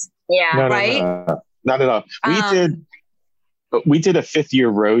place. Yeah. Right? No, not at all. We did a 5th-year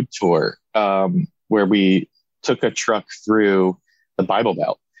road tour where we took a truck through the Bible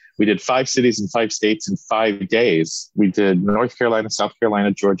Belt. We did 5 cities in 5 states in 5 days. We did North Carolina, South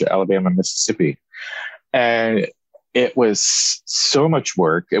Carolina, Georgia, Alabama, Mississippi. And it was so much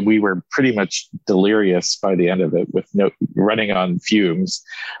work, and we were pretty much delirious by the end of it with running on fumes.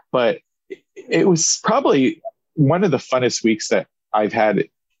 But it was probably one of the funnest weeks that I've had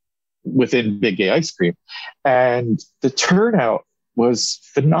within Big Gay Ice Cream. And the turnout was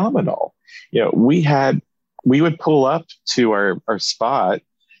phenomenal. We would pull up to our spot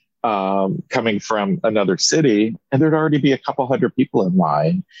coming from another city, and there'd already be a couple hundred people in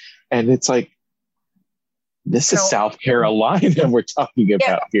line. And it's like, this is South Carolina we're talking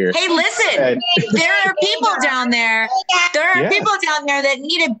about here. Hey, listen, there are people down there. There are people down there that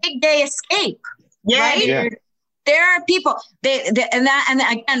need a big day escape. Right? Yeah. There are people. And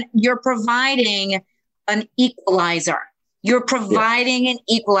again, you're providing an equalizer. You're providing an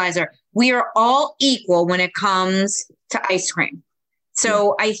equalizer. We are all equal when it comes to ice cream.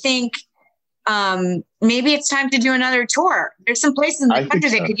 So I think maybe it's time to do another tour. There's some places in the country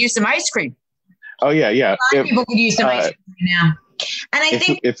that could use some ice cream. Oh yeah. A lot of people could use some ice cream right now. And I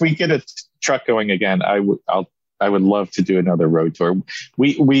think if we get a truck going again, I would love to do another road tour.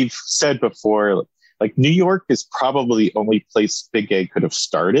 We've said before, like New York is probably the only place Big Gay could have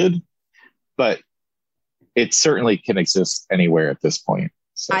started, but it certainly can exist anywhere at this point.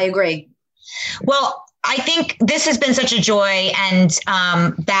 So. I agree. Well, I think this has been such a joy, and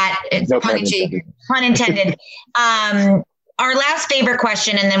that no pun intended. Our last favorite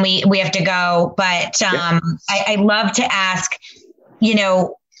question, and then we have to go. But I love to ask. You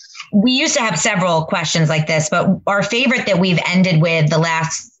know, we used to have several questions like this, but our favorite that we've ended with the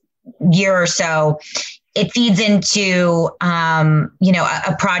last year or so, it feeds into,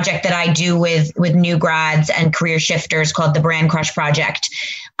 a project that I do with new grads and career shifters called the Brand Crush Project.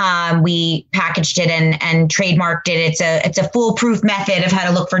 We packaged it and trademarked it. It's a foolproof method of how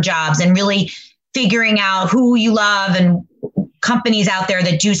to look for jobs and really figuring out who you love and companies out there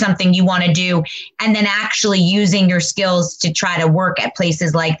that do something you want to do, and then actually using your skills to try to work at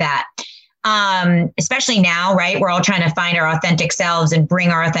places like that. Especially now, right? We're all trying to find our authentic selves and bring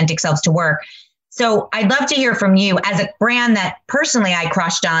our authentic selves to work. So I'd love to hear from you as a brand that personally I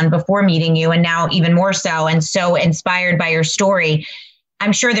crushed on before meeting you, and now even more so, and so inspired by your story.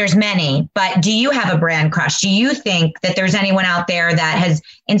 I'm sure there's many, but do you have a brand crush? Do you think that there's anyone out there that has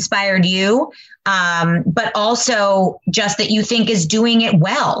inspired you, but also just that you think is doing it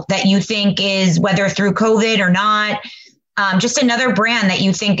well, that you think is, whether through COVID or not, just another brand that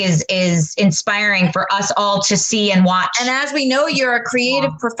you think is inspiring for us all to see and watch? And as we know, you're a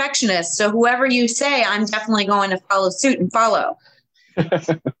creative perfectionist. So whoever you say, I'm definitely going to follow suit and follow.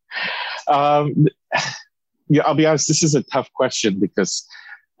 Yeah, I'll be honest, this is a tough question because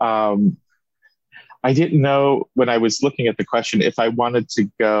I didn't know when I was looking at the question if I wanted to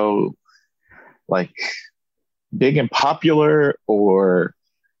go like big and popular or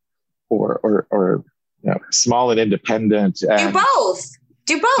small and independent. And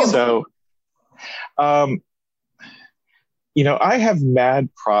do both. So, I have mad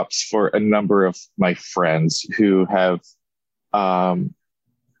props for a number of my friends who have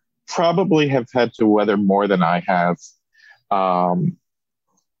probably have had to weather more than I have.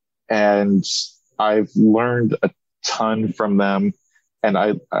 And I've learned a ton from them, and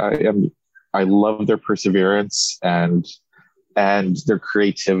I love their perseverance and their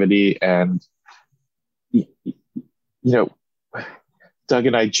creativity. And, Doug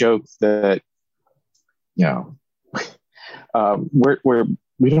and I joke that, we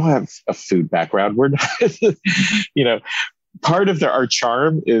don't have a food background. We're not, part of our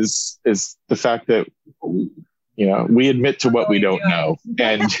charm is the fact that we admit to what we don't know,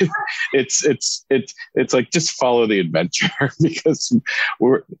 and it's like just follow the adventure because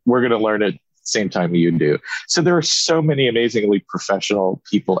we're going to learn at the same time you do. So there are so many amazingly professional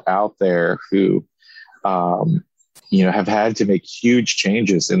people out there who have had to make huge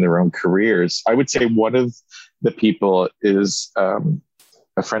changes in their own careers. I would say one of the people is a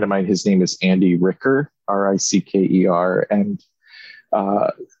friend of mine. His name is Andy Ricker, Ricker, and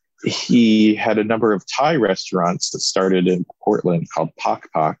he had a number of Thai restaurants that started in Portland called Pak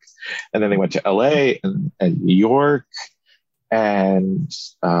Pak, and then they went to LA and New York, and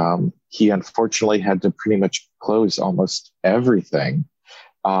he unfortunately had to pretty much close almost everything.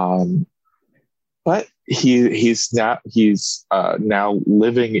 But he's now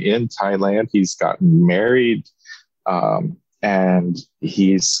living in Thailand. He's gotten married, and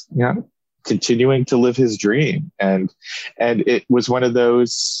he's continuing to live his dream. And it was one of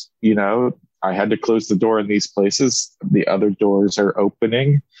those, I had to close the door in these places. The other doors are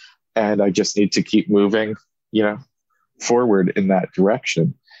opening, and I just need to keep moving, forward in that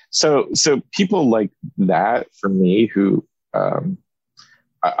direction. So people like that for me, who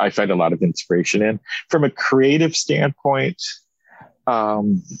I find a lot of inspiration in. From a creative standpoint,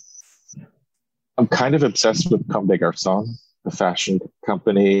 I'm kind of obsessed with Comme des Garçons, the fashion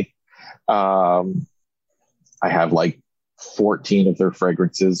company. I have like 14 of their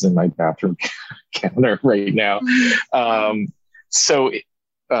fragrances in my bathroom counter right now. So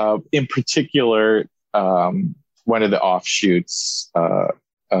in particular, one of the offshoots,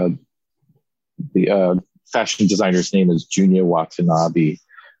 the fashion designer's name is Junya Watanabe.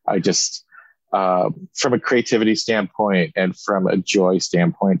 I just, from a creativity standpoint and from a joy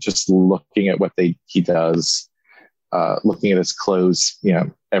standpoint, just looking at what he does, looking at his clothes,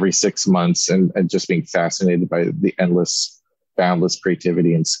 every 6 months, and just being fascinated by the boundless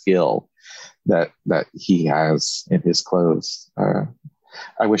creativity and skill that he has in his clothes.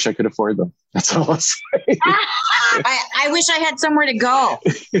 I wish I could afford them. That's all I'll say. I wish I had somewhere to go.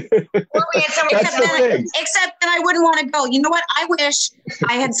 Except that I wouldn't want to go. You know what? I wish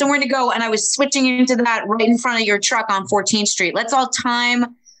I had somewhere to go and I was switching into that right in front of your truck on 14th Street. Let's all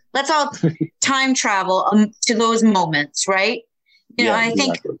time travel to those moments, right? You know, I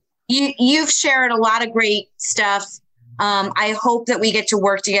think you've shared a lot of great stuff. I hope that we get to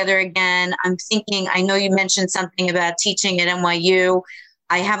work together again. I'm thinking, I know you mentioned something about teaching at NYU.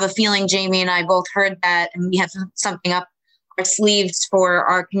 I have a feeling Jamie and I both heard that, and we have something up our sleeves for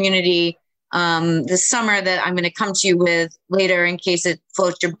our community this summer that I'm going to come to you with later in case it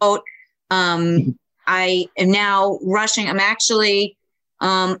floats your boat. I am now rushing. I'm actually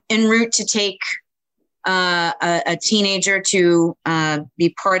en route to take a teenager to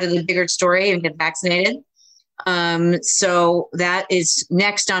be part of the bigger story and get vaccinated. So that is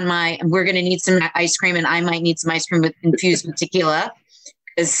next on we're going to need some ice cream, and I might need some ice cream infused with tequila,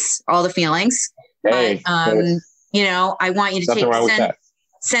 because all the feelings. Hey, but, you know, I want you to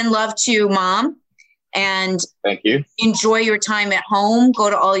send love to mom, and thank you. Enjoy your time at home. Go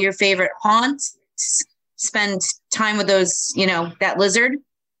to all your favorite haunts, spend time with those, you know, that lizard,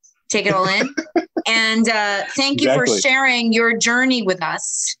 take it all in. And thank you for sharing your journey with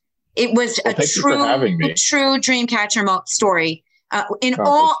us. It was a true Dreamcatcher story.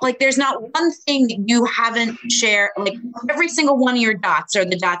 There's not one thing that you haven't shared. Like every single one of your dots are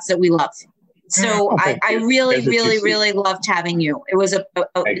the dots that we love. So I really loved having you. It was a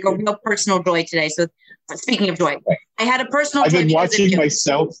real personal joy today. So speaking of joy, I had a personal joy. I've been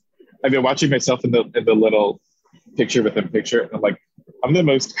watching myself in the little picture within picture. And I'm like, I'm the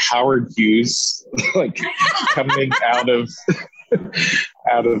most Howard Hughes, like coming out of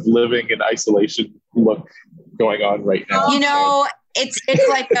living in isolation look going on right now. You know, it's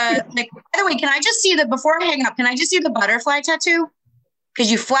like by the way, can I just see before I hang up, can I just see the butterfly tattoo?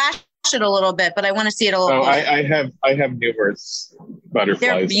 Because you flashed it a little bit, but I want to see it a little bit. I have numerous butterflies.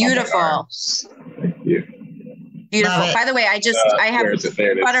 They're beautiful. Thank you. Beautiful. By the way, I have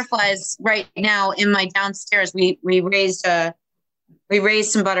butterflies right now in my downstairs. We raised some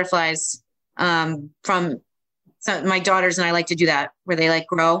butterflies from my daughters, and I like to do that where they like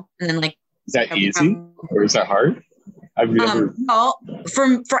grow and then like. Is that easy or is that hard? I've never. Well,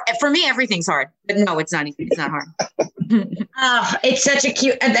 for me, everything's hard, but no, it's not easy. It's not hard. Oh, it's such a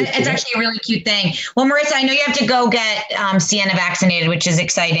cute. It's actually a really cute thing. Well, Marissa, I know you have to go get Sienna vaccinated, which is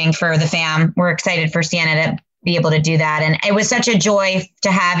exciting for the fam. We're excited for Sienna to be able to do that, and it was such a joy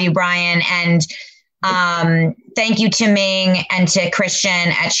to have you, Bryan. And thank you to Ming and to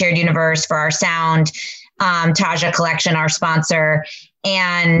Christian at Shared Universe for our sound, Taja Collection, our sponsor,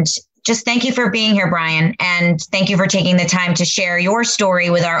 and just thank you for being here, Bryan. And thank you for taking the time to share your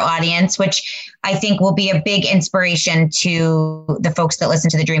story with our audience, which I think will be a big inspiration to the folks that listen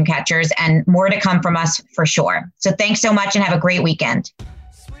to the Dreamcatchers, and more to come from us for sure. So thanks so much and have a great weekend.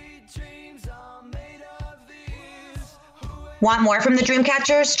 Want more from the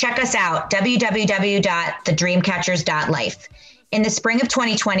Dreamcatchers? Check us out, www.thedreamcatchers.life. In the spring of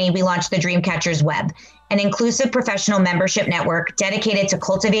 2020, we launched the Dreamcatchers Web, an inclusive professional membership network dedicated to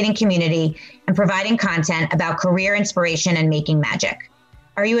cultivating community and providing content about career inspiration and making magic.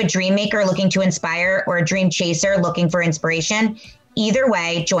 Are you a dream maker looking to inspire, or a dream chaser looking for inspiration? Either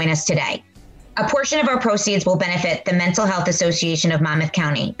way, join us today. A portion of our proceeds will benefit the Mental Health Association of Monmouth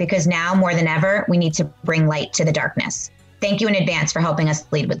County, because now more than ever, we need to bring light to the darkness. Thank you in advance for helping us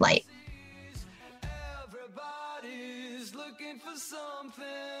lead with light. Everybody's looking for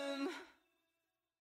something.